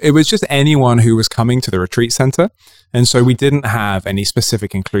it was just anyone who was coming to the retreat center. And so we didn't have any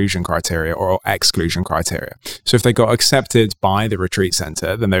specific inclusion criteria or exclusion criteria. So if they got accepted by the retreat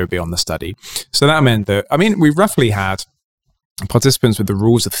center, then they would be on the study. So that meant that, we roughly had participants with the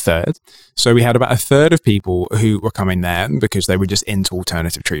rules of third. So we had about a third of people who were coming there because they were just into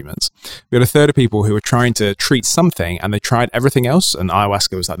alternative treatments. We had a third of people who were trying to treat something and they tried everything else, and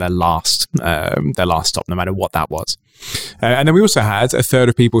ayahuasca was like their last stop, no matter what that was. And then we also had a third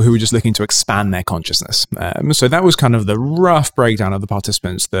of people who were just looking to expand their consciousness. So that was kind of the rough breakdown of the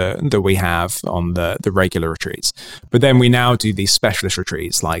participants that we have on the regular retreats. But then we now do these specialist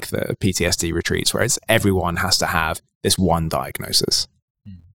retreats like the PTSD retreats, where it's everyone has to have this one diagnosis.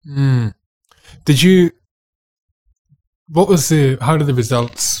 How did the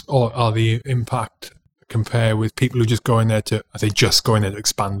results or the impact compare with people who just go in there to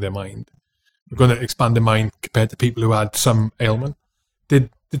expand their mind? We're going to expand their mind compared to people who had some ailment.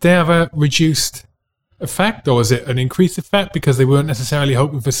 Did they have a reduced effect, or was it an increased effect because they weren't necessarily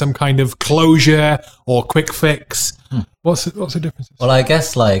hoping for some kind of closure or quick fix? What's the difference? Well, I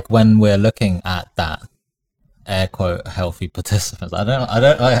guess like when we're looking at that air quote healthy participants,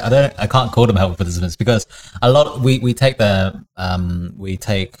 I can't call them healthy participants because a lot we take their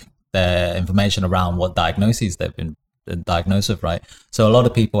information around what diagnoses they've been diagnosed with, right? So a lot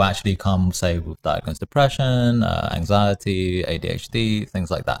of people actually come, say, with diagnosed depression, anxiety, ADHD, things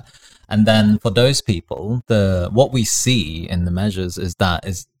like that. And then for those people, what we see in the measures is that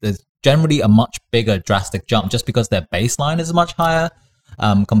there's generally a much bigger drastic jump just because their baseline is much higher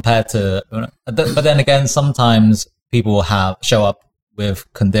compared to. But then again, sometimes people will show up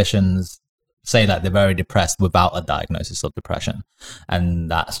with conditions, say that they're very depressed without a diagnosis of depression, and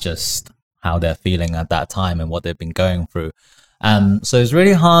that's just how they're feeling at that time and what they've been going through. So it's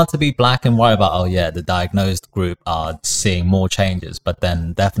really hard to be black and white about, the diagnosed group are seeing more changes, but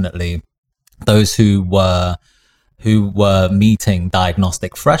then definitely those who were meeting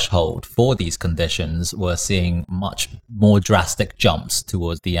diagnostic threshold for these conditions were seeing much more drastic jumps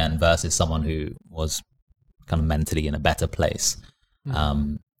towards the end versus someone who was kind of mentally in a better place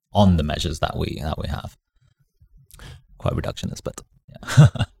on the measures that we have. Quite reductionist, but yeah.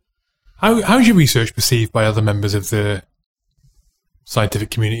 How is your research perceived by other members of the scientific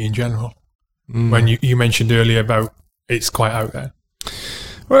community in general? When you mentioned earlier about it's quite out there.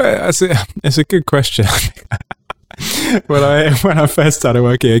 Well, it's a good question. when I first started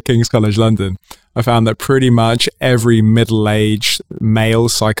working at King's College London, I found that pretty much every middle-aged male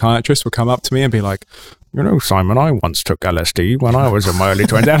psychiatrist would come up to me and be like, you know, Simon, I once took LSD when I was in my early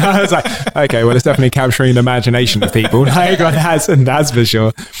 20s. And I was like, okay, well, it's definitely capturing the imagination of people. Like, that's for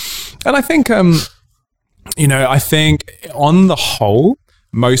sure. And I think, I think on the whole,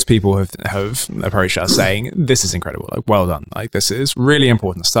 most people have approached us saying, this is incredible. Like, well done. Like, this is really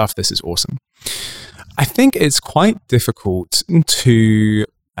important stuff. This is awesome. I think it's quite difficult to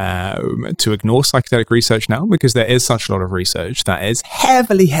ignore psychedelic research now, because there is such a lot of research that is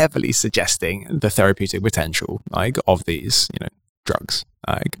heavily suggesting the therapeutic potential of these drugs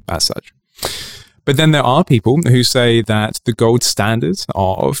as such. But then there are people who say that the gold standard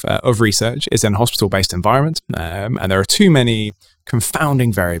of research is in a hospital-based environment, and there are too many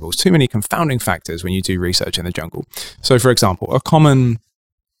confounding variables, too many confounding factors when you do research in the jungle. So, for example, a common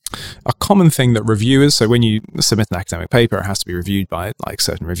thing that reviewers, so when you submit an academic paper, it has to be reviewed by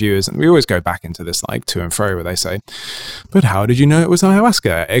certain reviewers, and we always go back into this to and fro where they say, but how did you know it was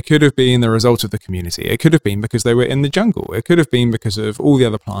ayahuasca? It could have been the result of the community. It could have been because they were in the jungle. It could have been because of all the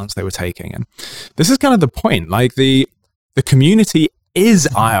other plants they were taking. And this is kind of the point. The community is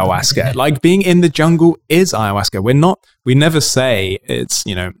ayahuasca. Being in the jungle is ayahuasca. We never say it's,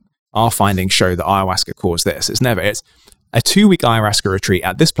 our findings show that ayahuasca caused this. It's never. It's a 2-week ayahuasca retreat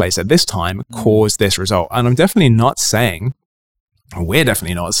at this place at this time caused this result. And we're definitely not saying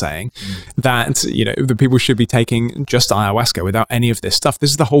that, the people should be taking just ayahuasca without any of this stuff.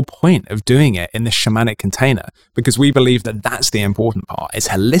 This is the whole point of doing it in this shamanic container, because we believe that that's the important part. It's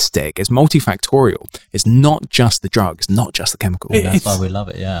holistic, it's multifactorial. It's not just the drugs, not just the chemical. That's why we love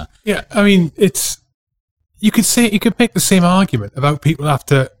it, yeah. Yeah, I mean, you could make the same argument about people who have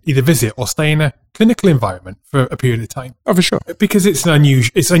to either visit or stay in a clinical environment for a period of time. Oh, for sure. Because it's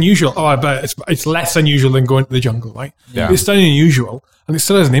unusual. Oh, I bet it's less unusual than going to the jungle, right? Yeah. It's still unusual, and it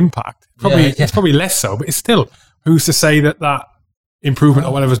still has an impact. It's probably less so, but it's still, who's to say that improvement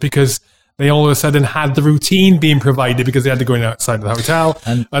or whatever is because they all of a sudden had the routine being provided because they had to go in outside of the hotel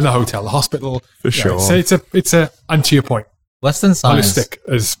and the hotel, the hospital. For sure. So it's and to your point, Western science, holistic,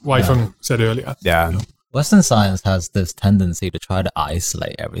 as WaiFung said earlier. Yeah. Western science has this tendency to try to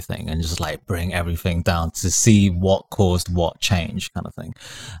isolate everything and just bring everything down to see what caused what change, kind of thing.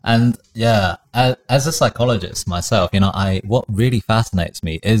 And yeah, as a psychologist myself, what really fascinates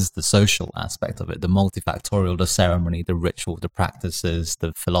me is the social aspect of it, the multifactorial, the ceremony, the ritual, the practices,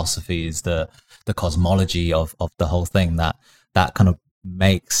 the philosophies, the cosmology of the whole thing that kind of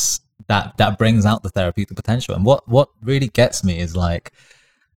makes that brings out the therapeutic potential. And what really gets me is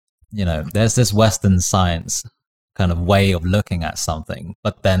there's this Western science kind of way of looking at something,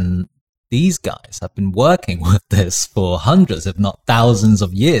 but then these guys have been working with this for hundreds, if not thousands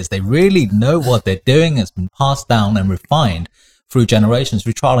of years. They really know what they're doing. It's been passed down and refined through generations,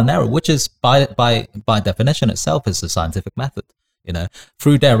 through trial and error, which is by definition itself is a scientific method.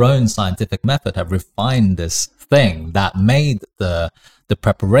 Through their own scientific method have refined this thing that made the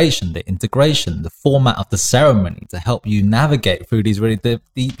preparation, the integration, the format of the ceremony to help you navigate through these really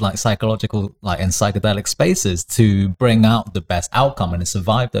deep psychological and psychedelic spaces to bring out the best outcome, and it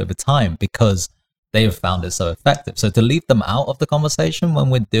survived over time because they have found it so effective. So to leave them out of the conversation when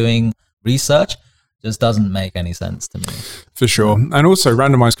we're doing research just doesn't make any sense to me. For sure. And also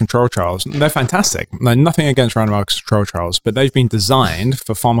randomized control trials, they're fantastic. Nothing against randomized control trials, but they've been designed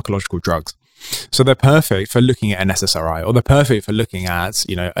for pharmacological drugs. So they're perfect for looking at an SSRI, or they're perfect for looking at,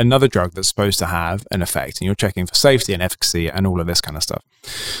 another drug that's supposed to have an effect, and you're checking for safety and efficacy and all of this kind of stuff.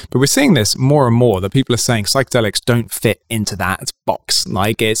 But we're seeing this more and more, that people are saying psychedelics don't fit into that box.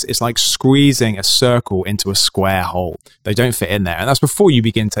 It's like squeezing a circle into a square hole. They don't fit in there. And that's before you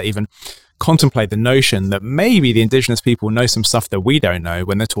begin to even contemplate the notion that maybe the indigenous people know some stuff that we don't know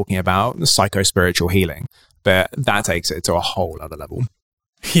when they're talking about psycho-spiritual healing. But that takes it to a whole other level.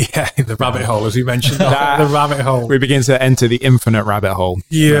 Yeah, the rabbit hole, as you mentioned, the rabbit hole. We begin to enter the infinite rabbit hole.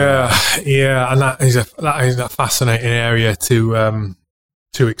 Yeah, and that is a fascinating area to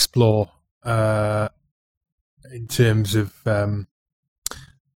explore in terms of.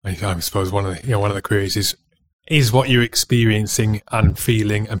 I suppose one of the queries is what you're experiencing and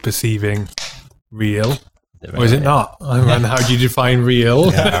feeling and perceiving real, or is it not? And how do you define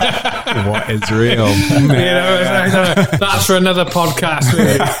real? Yeah. What is real? That's for another podcast,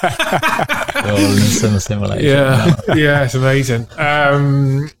 really. Simulation. Yeah, it's amazing.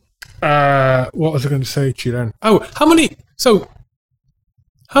 What was I going to say to you then? Oh, how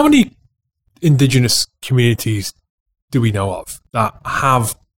many indigenous communities do we know of that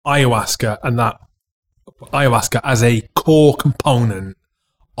have ayahuasca, and that ayahuasca as a core component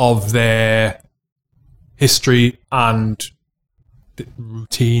of their history and the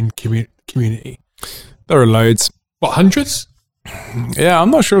routine community? There are loads. What, hundreds? Yeah, I'm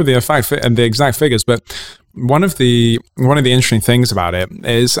not sure of the exact figures, but one of the interesting things about it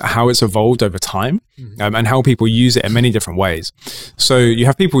is how it's evolved over time, and how people use it in many different ways. So you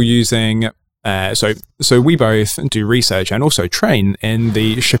have people using. So we both do research and also train in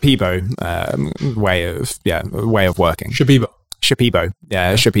the Shipibo way of working. Shipibo.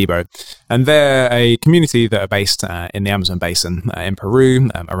 And they're a community that are based in the Amazon basin in Peru,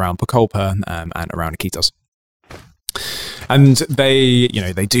 around Pucallpa, and around Iquitos. And they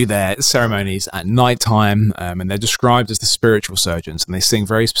do their ceremonies at nighttime, and they're described as the spiritual surgeons, and they sing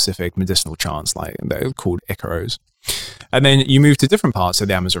very specific medicinal chants, like they're called Icaros. And then you move to different parts of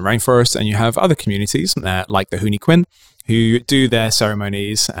the Amazon rainforest, and you have other communities like the Huni Quinn, who do their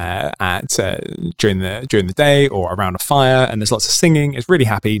ceremonies during the day or around a fire, and there's lots of singing. It's really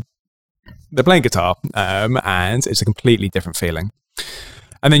happy. They're playing guitar, and it's a completely different feeling.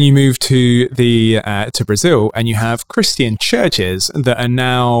 And then you move to Brazil, and you have Christian churches that are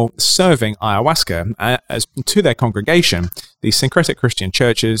now serving ayahuasca to their congregation. These syncretic Christian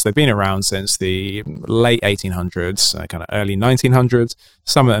churches, they've been around since the late 1800s, kind of early 1900s.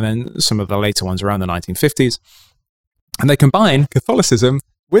 Some of the later ones around the 1950s, and they combine Catholicism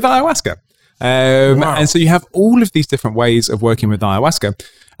with ayahuasca. Wow. And so you have all of these different ways of working with ayahuasca,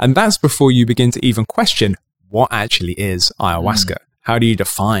 and that's before you begin to even question what actually is ayahuasca. How do you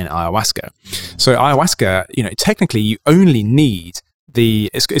define ayahuasca? So ayahuasca, technically you only need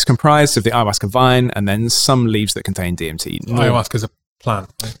it's comprised of the ayahuasca vine and then some leaves that contain DMT. Ayahuasca is a plant.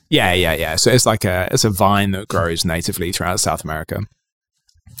 Right? Yeah. So it's it's a vine that grows natively throughout South America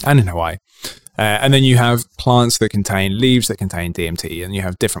and in Hawaii. And then you have plants that contain leaves that contain DMT, and you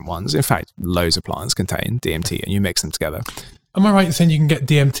have different ones. In fact, loads of plants contain DMT, and you mix them together. Am I right in saying you can get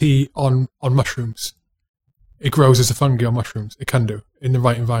DMT on mushrooms? It grows as a fungi on mushrooms. It can do in the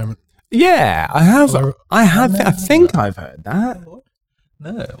right environment. Yeah, I have. I think I've heard that.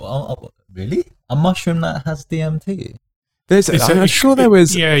 No, well, really? A mushroom that has DMT? I'm sure there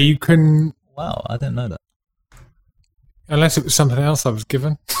was. Yeah, you can. Wow, I didn't know that. Unless it was something else I was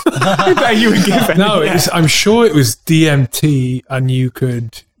given. That you were given. No, I'm sure it was DMT, and you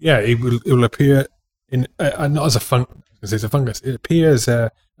could. Yeah, it will appear in not as a fungus. It's a fungus. It appears as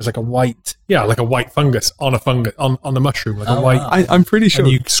like a white fungus on a fungus on the mushroom, like a white. Wow. I'm pretty sure.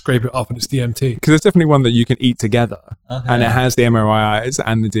 And you scrape it off, and it's DMT. Because there's definitely one that you can eat together, and it has the MOIs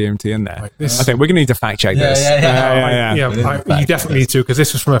and the DMT in there. Right, I think we're going to need to fact check this. Yeah. You definitely need to, because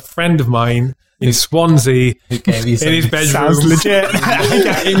this was from a friend of mine in Swansea in his bedroom. Sounds legit.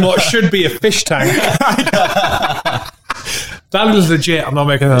 In what should be a fish tank. That was legit. I'm not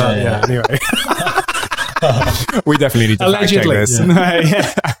making that up. Yeah, anyway. We definitely need to Allegedly, fact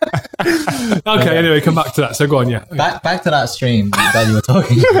check this. Okay, anyway, come back to that. So go on, yeah. Back to that stream that you were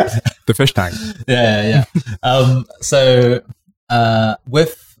talking about. The fish tank. Yeah. So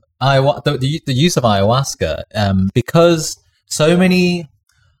with the use of ayahuasca, because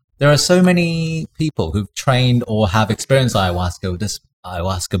there are so many people who've trained or have experienced ayahuasca with this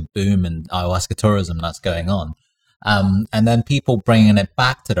ayahuasca boom and ayahuasca tourism that's going on. And then people bringing it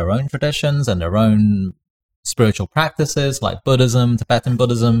back to their own traditions and their own spiritual practices like Buddhism, Tibetan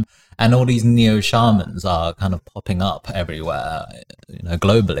Buddhism, and all these neo-shamans are kind of popping up everywhere,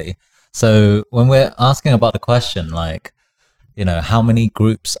 globally. So when we're asking about the question, like, how many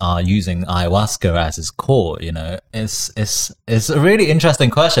groups are using ayahuasca as its core, it's a really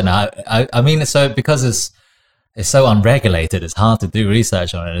interesting question. I mean, because it's so unregulated, it's hard to do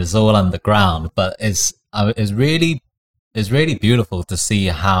research on it. It's all underground, but it's really beautiful to see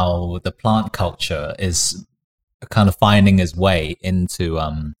how the plant culture is kind of finding its way into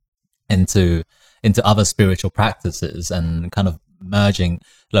other spiritual practices and kind of merging.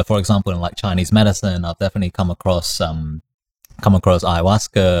 Like, for example, in like Chinese medicine, I've definitely come across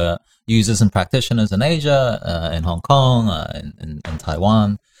ayahuasca users and practitioners in Asia, in Hong Kong, in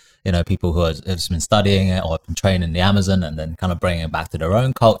Taiwan. People who have just been studying it or have been trained in the Amazon and then kind of bringing it back to their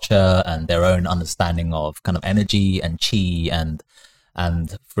own culture and their own understanding of kind of energy and chi,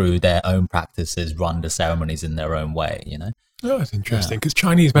 and through their own practices run the ceremonies in their own way, Oh, that's interesting, because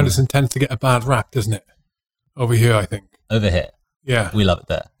Chinese medicine tends to get a bad rap, doesn't it? Over here, I think. Over here. Yeah. We love it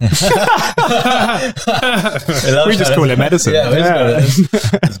there. We just call it medicine. Yeah.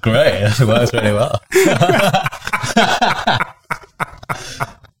 It's great. It works really well.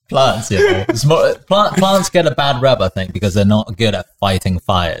 Plants, plants get a bad rep, I think, because they're not good at fighting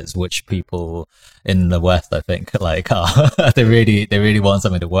fires, which people in the West, I think, like, they really want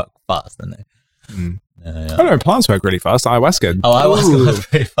something to work fast, don't they? I don't know, plants work really fast. Ayahuasca. Oh, ayahuasca was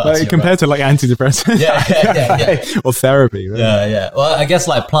pretty fast. Like, compared to like antidepressants. Yeah. Or therapy. Right? Yeah. Well, I guess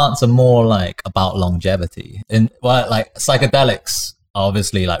like plants are more like about longevity. Like psychedelics are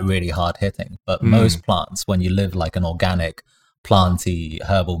obviously like really hard hitting, but most plants, when you live like an organic, planty,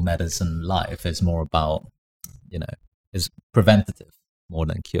 herbal medicine life, is more about, is preventative more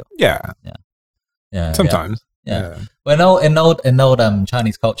than cure. Yeah. Sometimes. Yeah. Well, in old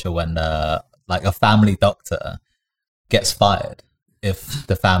Chinese culture, when like a family doctor gets fired if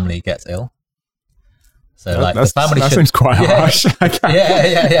the family gets ill. So like the family that seems quite harsh.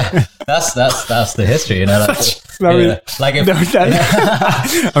 Yeah. That's the history, Like if,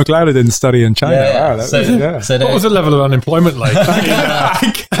 I'm glad I didn't study in China. Yeah. Wow, So what was the level of unemployment like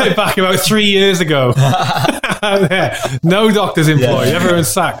back about 3 years ago? No doctors employed. Everyone's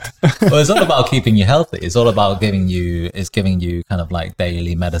sacked. Well, it's all about keeping you healthy. It's all about giving you kind of like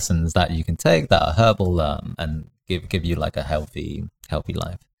daily medicines that you can take that are herbal and give you like a healthy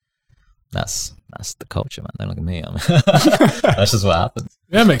life. That's the culture, man. Don't look at me. That's just what happens.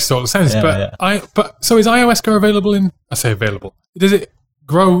 Yeah, it makes total sense. So is ayahuasca available in? I say available. Does it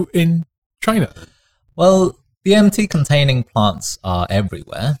grow in China? Well, DMT containing plants are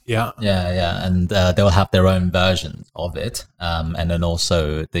everywhere. Yeah, and they'll have their own versions of it. And then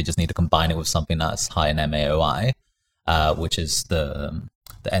also they just need to combine it with something that's high in MAOI, which is the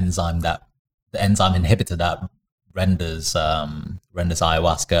enzyme inhibitor that renders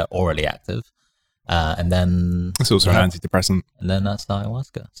ayahuasca orally active, and then it's also an antidepressant, and then that's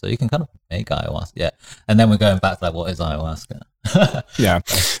ayahuasca. So you can kind of make ayahuasca, and then we're going back to like, what is ayahuasca?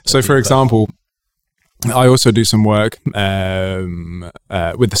 So for example, I also do some work with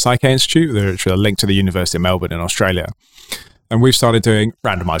the Psyche Institute, which are linked to the University of Melbourne in Australia. And we've started doing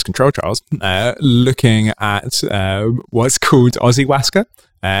randomized control trials, looking at what's called Ayahuasca.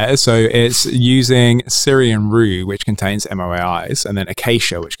 So it's using Syrian rue, which contains MOAIs, and then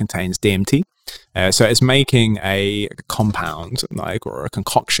acacia, which contains DMT. So it's making a compound, or a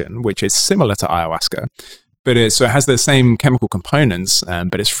concoction, which is similar to ayahuasca, but it has the same chemical components,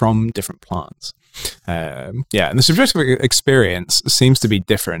 but it's from different plants. And the subjective experience seems to be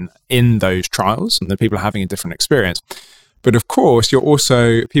different in those trials, and the people are having a different experience. But of course,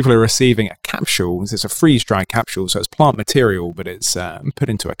 people are receiving a capsule. It's a freeze-dried capsule, so it's plant material, but it's put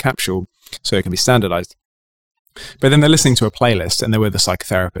into a capsule so it can be standardized. But then they're listening to a playlist, and they're with a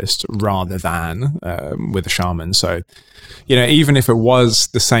psychotherapist rather than with a shaman. So, even if it was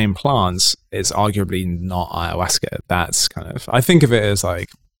the same plants, it's arguably not ayahuasca. That's I think of it as like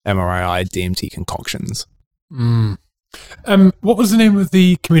MRI, DMT concoctions. What was the name of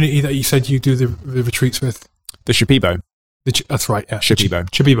the community that you said you do the retreats with? The Shipibo. That's right, yeah. Shipibo.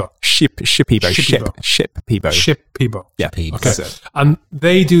 Shipibo. Shipibo. Yeah. Okay. And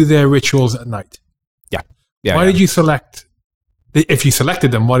they do their rituals at night. Yeah. Why did you select, if you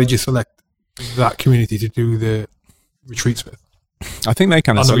selected them, why did you select that community to do the retreats with? I think they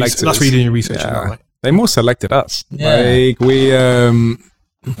kind of selected That's where you're doing your research now, right? They more selected us. Yeah. Like we,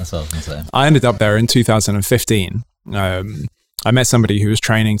 that's what I was going to say. I ended up there in 2015. I met somebody who was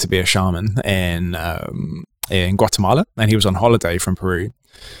training to be a shaman in Guatemala, and he was on holiday from Peru.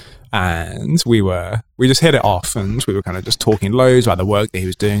 And we just hit it off, and we were kind of just talking loads about the work that he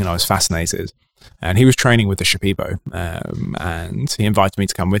was doing, and I was fascinated. And he was training with the Shipibo, and he invited me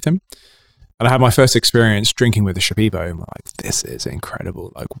to come with him. And I had my first experience drinking with the Shipibo, and I'm like, this is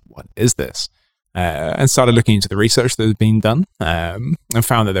incredible. Like, what is this? And started looking into the research that had been done, and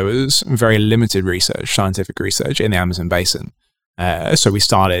found that there was very limited research, scientific research in the Amazon basin. So we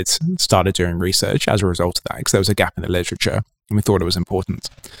started doing research as a result of that, because there was a gap in the literature, and we thought it was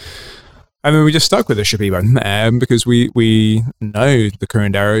important. And then we just stuck with the Shipibo, because we know the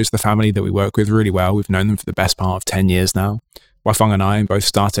curanderos, the family that we work with, really well. We've known them for the best part of 10 years now. WaiFung and I both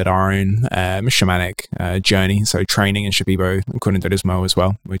started our own shamanic journey, so training in Shipibo and curanderismo as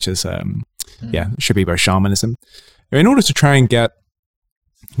well, which is Shipibo shamanism, in order to try and get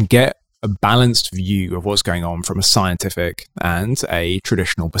a balanced view of what's going on from a scientific and a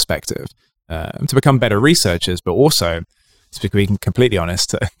traditional perspective, to become better researchers, but also, to be completely honest,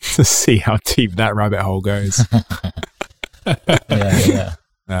 to see how deep that rabbit hole goes. Yeah.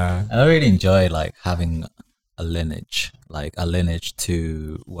 I really enjoy like having a lineage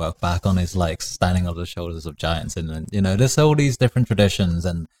to work back on. Is like standing on the shoulders of giants, and there's all these different traditions,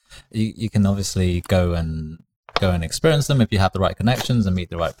 and you can obviously go and experience them if you have the right connections and meet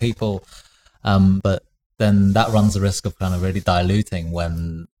the right people, but then that runs the risk of kind of really diluting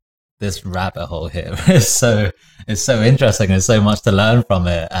when this rabbit hole here is so interesting. There's so much to learn from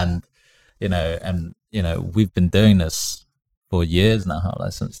it, and we've been doing this for years now,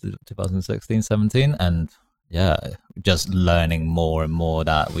 like since 2016, 17, and yeah, just learning more and more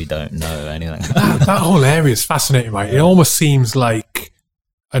that we don't know anything. That whole area is fascinating, right? It almost seems like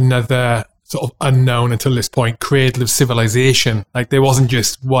another sort of unknown until this point cradle of civilization. Like there wasn't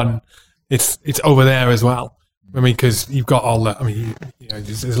just one; it's over there as well. I mean, because you've got all that. I mean,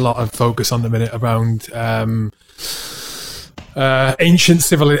 there's a lot of focus on the minute around ancient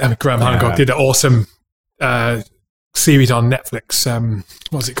civilization. I mean, Graham Hancock did an awesome series on Netflix.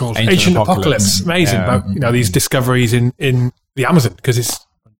 What's it called? Ancient Apocalypse. Amazing about these discoveries in the Amazon, because it's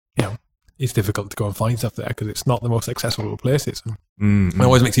it's difficult to go and find stuff there because it's not the most accessible places. And it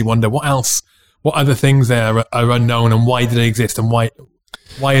always makes you wonder what other things there are unknown, and why do they exist, and why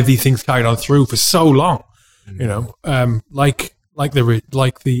have these things carried on through for so long? Like the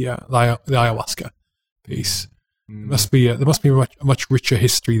ayahuasca piece. There must be a much richer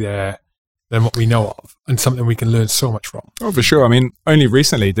history there than what we know of, and something we can learn so much from. Oh, for sure. I mean, only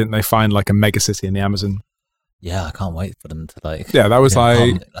recently didn't they find like a mega city in the Amazon? Yeah, I can't wait for them to like. Yeah, that was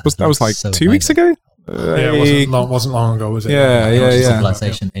like so 2 weeks ago. It wasn't long ago, was it? Yeah.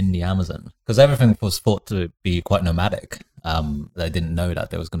 Civilization in the Amazon, because everything was thought to be quite nomadic. They didn't know that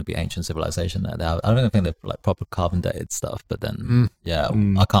there was going to be ancient civilization there. I don't think they're like proper carbon dated stuff, but then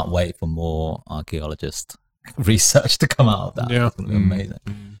I can't wait for more archaeologist research to come out of that. Yeah, it's going to be amazing.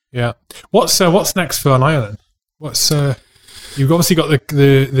 Yeah. What's next for Onaya then? What's you've obviously got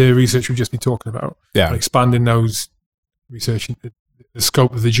the research we've just been talking about. Yeah, expanding those research, the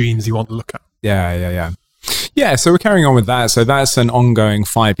scope of the genes you want to look at. Yeah, so we're carrying on with that. So that's an ongoing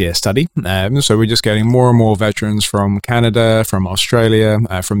 5-year study. So we're just getting more and more veterans from Canada, from Australia,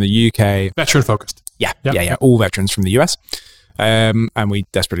 from the UK. Veteran focused. Yeah. All veterans from the US. And we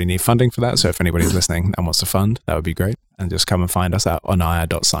desperately need funding for that. So if anybody's listening and wants to fund, that would be great. And just come and find us at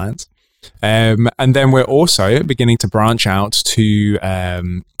onaya.science. And then we're also beginning to branch out to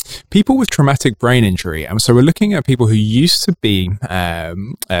people with traumatic brain injury. And so we're looking at people who used to be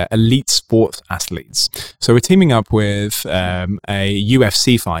elite sports athletes. So we're teaming up with a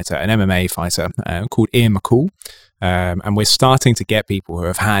UFC fighter, an MMA fighter called Ian McCall. And we're starting to get people who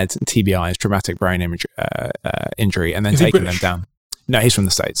have had TBIs, traumatic brain injury, and then taking them down. No, he's from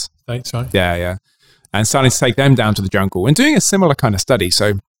the States. States, right? Yeah. And starting to take them down to the jungle and doing a similar kind of study.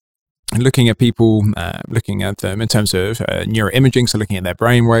 So looking at people, looking at them in terms of neuroimaging, so looking at their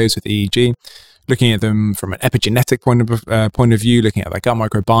brain waves with EEG, looking at them from an epigenetic point of view, looking at their gut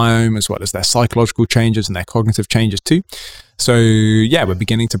microbiome, as well as their psychological changes and their cognitive changes too. So yeah, we're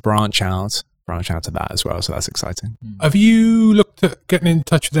beginning to branch out to that as well. So that's exciting. Have you looked at getting in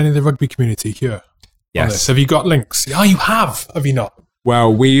touch with any of the rugby community here? Yes. Have you got links? Oh, you have you not?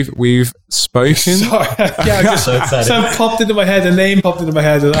 Well, we've spoken. Sorry. Yeah, just so excited. So popped into my head. A name popped into my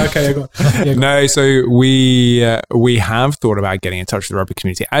head. Okay, go on. No, so we have thought about getting in touch with the rugby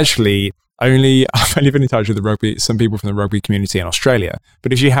community. Actually, I've only been in touch with some people from the rugby community in Australia.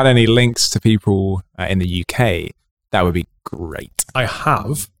 But if you had any links to people in the UK, that would be great. I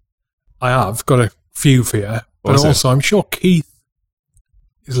have got a few for you, but Awesome. also I'm sure Keith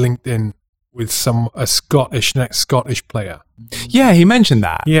is linked in with a Scottish player. Yeah, he mentioned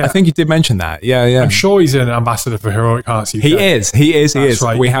that. Yeah. I think he did mention that. Yeah. I'm sure he's an ambassador for Heroic Hearts UK. He is. That's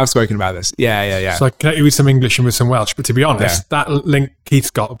right. We have spoken about this. Yeah. So I connected with some English and with some Welsh, but to be honest, that link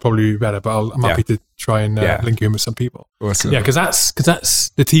Keith's got will probably be better, but I'm happy to try and link you in with some people. Awesome. Yeah, because that's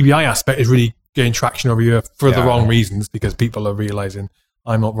the TBI aspect is really gaining traction over here for the wrong reasons, because people are realising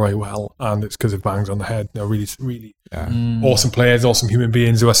I'm not very well, and it's because of bangs on the head. They're really awesome players, awesome human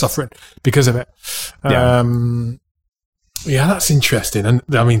beings who are suffering because of it. Yeah, that's interesting. And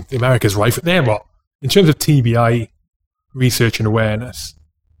I mean, America's rife there. What in terms of TBI research and awareness,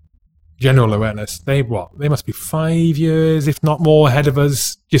 general awareness, they must be 5 years, if not more, ahead of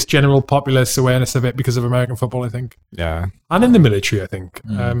us. Just general populace awareness of it because of American football, I think. Yeah, and in the military, I think.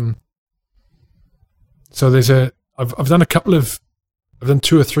 So I've done I've done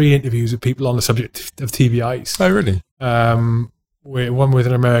 2 or 3 interviews with people on the subject of TBIs. Oh, really? One with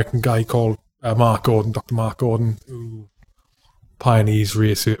an American guy called Dr. Mark Gordon, who pioneers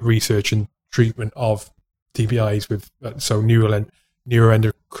research and treatment of TBIs with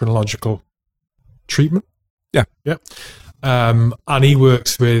neuroendocrinological treatment. Yeah. And he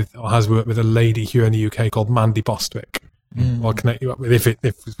has worked with a lady here in the UK called Mandy Bostwick. I'll connect you up with if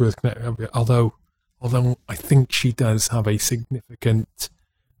it's worth connecting up with. Although I think she does have a significant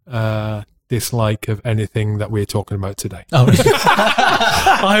dislike of anything that we're talking about today. Oh,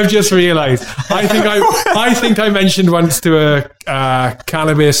 I've just realised. I think I mentioned once to her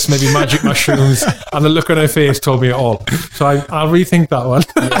cannabis, maybe magic mushrooms, and the look on her face told me it all. So I'll rethink that one.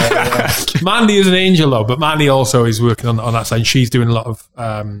 Mandy is an angel though, but Mandy also is working on that side. She's doing a lot of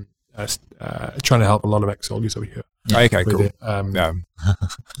trying to help a lot of ex-soldiers over here. Okay, cool.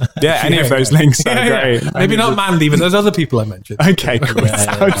 Any of those links are great. Maybe not Mandy, but there's other people I mentioned. Okay, cool.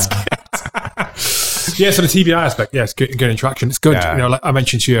 Sounds good. So the TBI aspect, it's good interaction. It's good. Yeah. Like I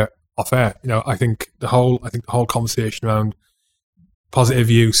mentioned to you off air, I think the whole conversation around positive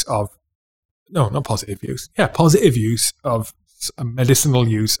use of positive use of medicinal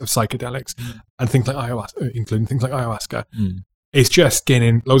use of psychedelics and things like ayahuasca, including things like ayahuasca, is just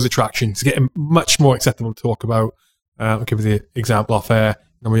gaining loads of traction. It's getting much more acceptable to talk about. I'll give you the example off air.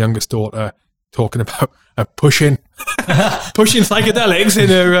 My youngest daughter talking about pushing psychedelics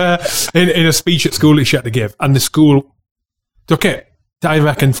in a speech at school that she had to give, and the school took it. I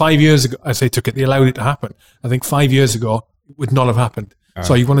reckon 5 years ago, they allowed it to happen. I think 5 years ago it would not have happened.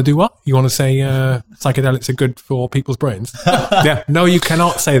 So you want to do what? You want to say psychedelics are good for people's brains? Yeah. No, you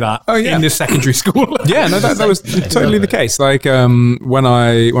cannot say that in this secondary school. Yeah, no, that was totally the case. Like when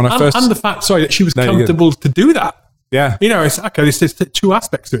I first... And the fact, that she was comfortable to do that. Yeah. It's okay, there's two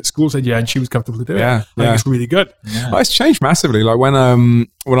aspects to it. School said and she was comfortable to do it. I think it's really good. Yeah. Well, it's changed massively. Like when I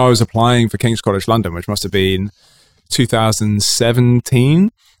was applying for King's College London, which must have been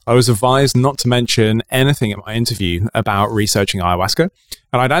 2017, I was advised not to mention anything at my interview about researching ayahuasca.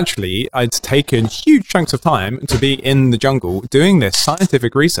 And I'd taken huge chunks of time to be in the jungle doing this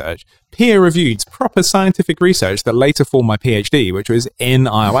scientific research, peer-reviewed, proper scientific research that later formed my PhD, which was in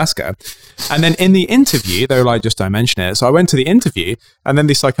ayahuasca. And then in the interview, they were like, just don't mention it. So I went to the interview, and then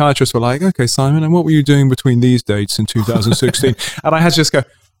the psychiatrists were like, okay, Simon, and what were you doing between these dates in 2016? And I had to just go,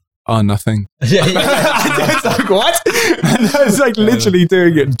 oh, nothing. It's like, what? And I was like literally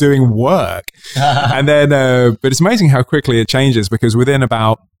doing work. And then, but it's amazing how quickly it changes, because within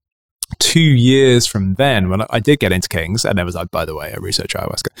about 2 years from then, when I did get into King's, and I was like, by the way, I research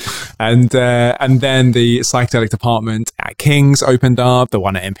ayahuasca. And then the psychedelic department at King's opened up, the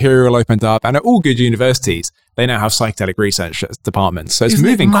one at Imperial opened up, and at all good universities, they now have psychedelic research departments. So it's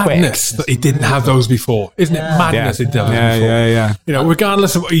moving quick. Madness that it didn't have those before. Isn't it madness it didn't have those before?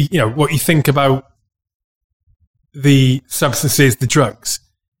 Regardless of what you think about the substances, the drugs,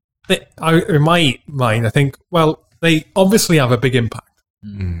 in my mind, I think, well, they obviously have a big impact.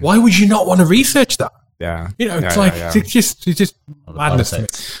 Why would you not want to research that? It's just madness to me.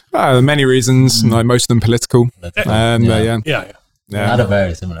 Many reasons, like most of them political. I had a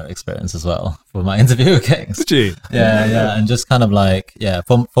very similar experience as well for my interview with Kings. Did you? Yeah. And just kind of like,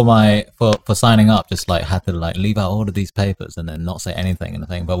 for signing up, just like had to like leave out all of these papers and then not say anything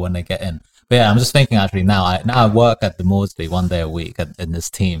but when they get in. But I'm just thinking actually now I work at the Maudsley 1 day a week in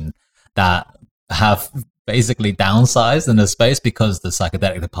this team that have basically downsized in the space because the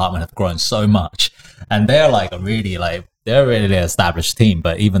psychedelic department have grown so much, and they're like they're a really established team,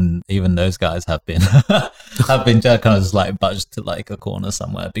 but even those guys have been just kind of just like budged to like a corner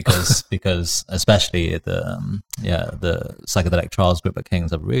somewhere because especially the psychedelic trials group at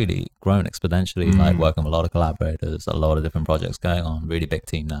King's have really grown exponentially, like working with a lot of collaborators, a lot of different projects going on, really big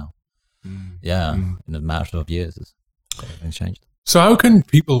team now. In a matter of years everything's changed. So how can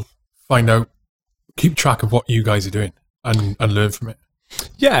people keep track of what you guys are doing and learn from it?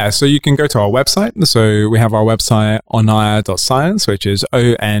 Yeah, so you can go to our website. So we have our website, onaya.science, which is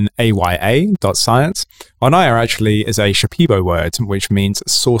onaya.science. Onaya actually is a Shipibo word, which means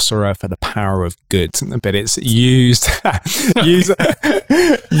sorcerer for the power of good, but it's used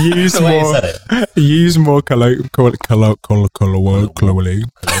more colloquially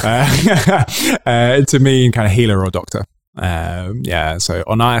to mean kind of healer or doctor. So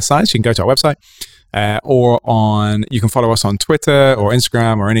Onaya Science, you can go to our website. You can follow us on Twitter or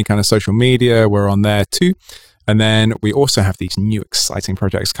Instagram or any kind of social media. We're on there too. And then we also have these new exciting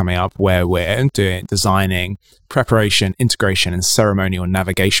projects coming up where we're designing preparation, integration, and ceremonial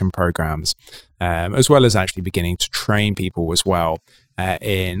navigation programs, as well as actually beginning to train people as well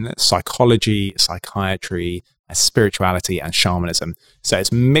in psychology, psychiatry, spirituality, and shamanism. So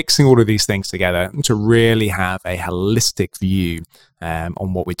it's mixing all of these things together to really have a holistic view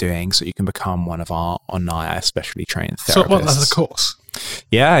on what we're doing, so you can become one of our Onaya specially trained therapists. So what is the course?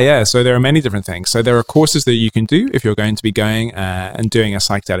 Yeah. So there are many different things. So there are courses that you can do if you're going to be going and doing a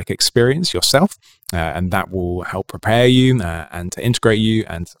psychedelic experience yourself, and that will help prepare you and to integrate you,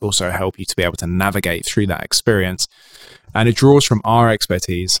 and also help you to be able to navigate through that experience. And it draws from our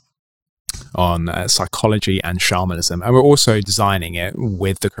expertise on psychology and shamanism, and we're also designing it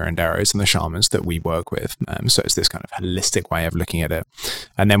with the curanderos and the shamans that we work with. So it's this kind of holistic way of looking at it.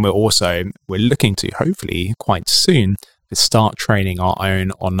 And then we're looking to hopefully quite soon to start training our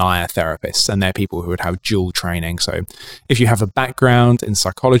own Onaya therapists, and they're people who would have dual training. So if you have a background in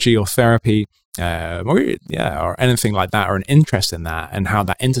psychology or therapy, or anything like that, or an interest in that and how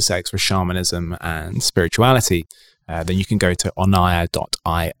that intersects with shamanism and spirituality, then you can go to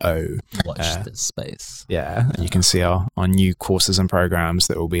onaya.io. Watch this space. Yeah, and you can see our new courses and programs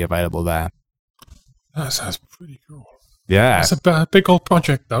that will be available there. That sounds pretty cool. Yeah. It's a big old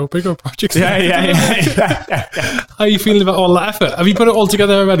project, though. Big old project. Yeah. How are you feeling about all that effort? Have you put it all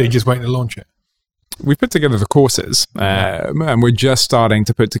together already? Just waiting to launch it? We put together the courses, and we're just starting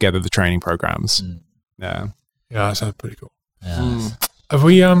to put together the training programs. Yeah. Yeah, that sounds pretty cool. Yeah. Have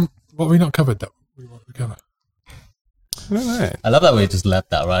we, what have we not covered that we want to cover? I don't know. I love that we just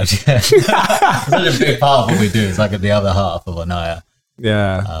left that right here. It's such a big part of what we do. It's like the other half of Onaya.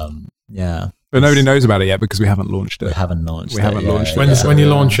 Yeah. Yeah. But nobody knows about it yet because we haven't launched it. We haven't launched When you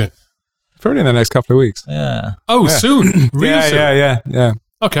launch it? Probably in the next couple of weeks. Yeah. Oh, soon. Really soon. Yeah.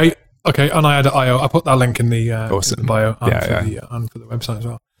 Okay. Onaya.io. I put that link in the, Awesome. in the bio and for the website as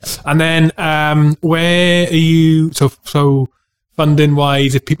well. And then where are you? So funding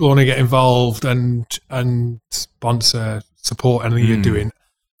wise, if people want to get involved and sponsor, support anything you're doing,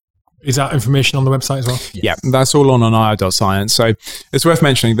 is that information on the website as well? Yes. Yeah, that's all on onaya.science. So it's worth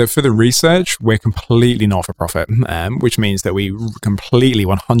mentioning that for the research, we're completely not for profit, which means that we completely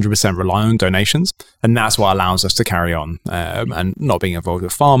 100% rely on donations. And that's what allows us to carry on and not being involved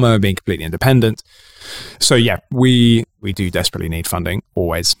with pharma, being completely independent. So yeah, we do desperately need funding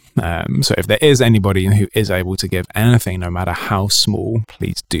always. So if there is anybody who is able to give anything, no matter how small,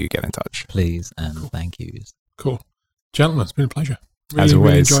 please do get in touch. Please and thank yous. Cool. Gentlemen, it's been a pleasure. As always.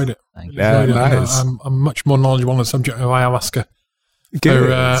 Really enjoyed it. Thank you. Yeah, Enjoyed it. nice. I'm much more knowledgeable on the subject of ayahuasca.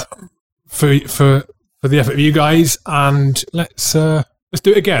 Good. For the effort of you guys, and let's do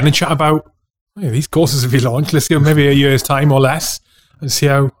it again and chat about these courses have you launched. Let's give maybe a year's time or less and see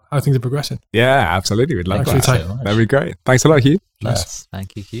how things are progressing. Yeah, absolutely. We'd love Thanks for that. your time. so much. That'd be great. Thanks a lot, Hugh. Yes.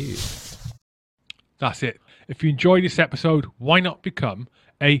 Thank you, Hugh. That's it. If you enjoyed this episode, why not become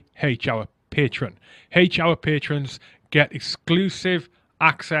a H-Hour patron? H-Hour patrons get exclusive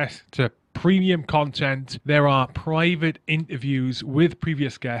access to premium content. There are private interviews with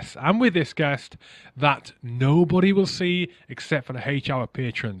previous guests and with this guest that nobody will see except for the H-Hour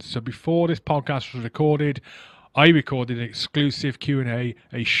patrons. So before this podcast was recorded, I recorded an exclusive Q&A,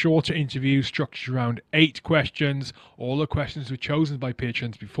 a shorter interview structured around 8 questions. All the questions were chosen by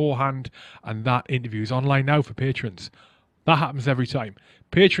patrons beforehand, and that interview is online now for patrons. That happens every time.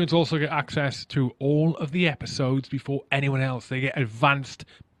 Patrons also get access to all of the episodes before anyone else. They get advanced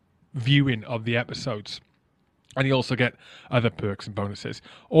viewing of the episodes. And you also get other perks and bonuses.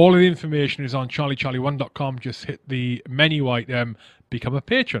 All of the information is on charliecharlie1.com. Just hit the menu item, become a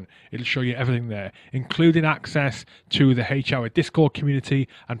patron. It'll show you everything there, including access to the H-Hour Discord community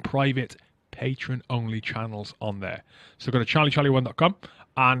and private patron-only channels on there. So go to charliecharlie1.com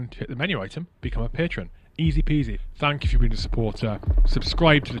and hit the menu item, become a patron. Easy peasy. Thank you for being a supporter.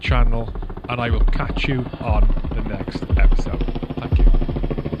 Subscribe to the channel, and I will catch you on the next episode. Thank you.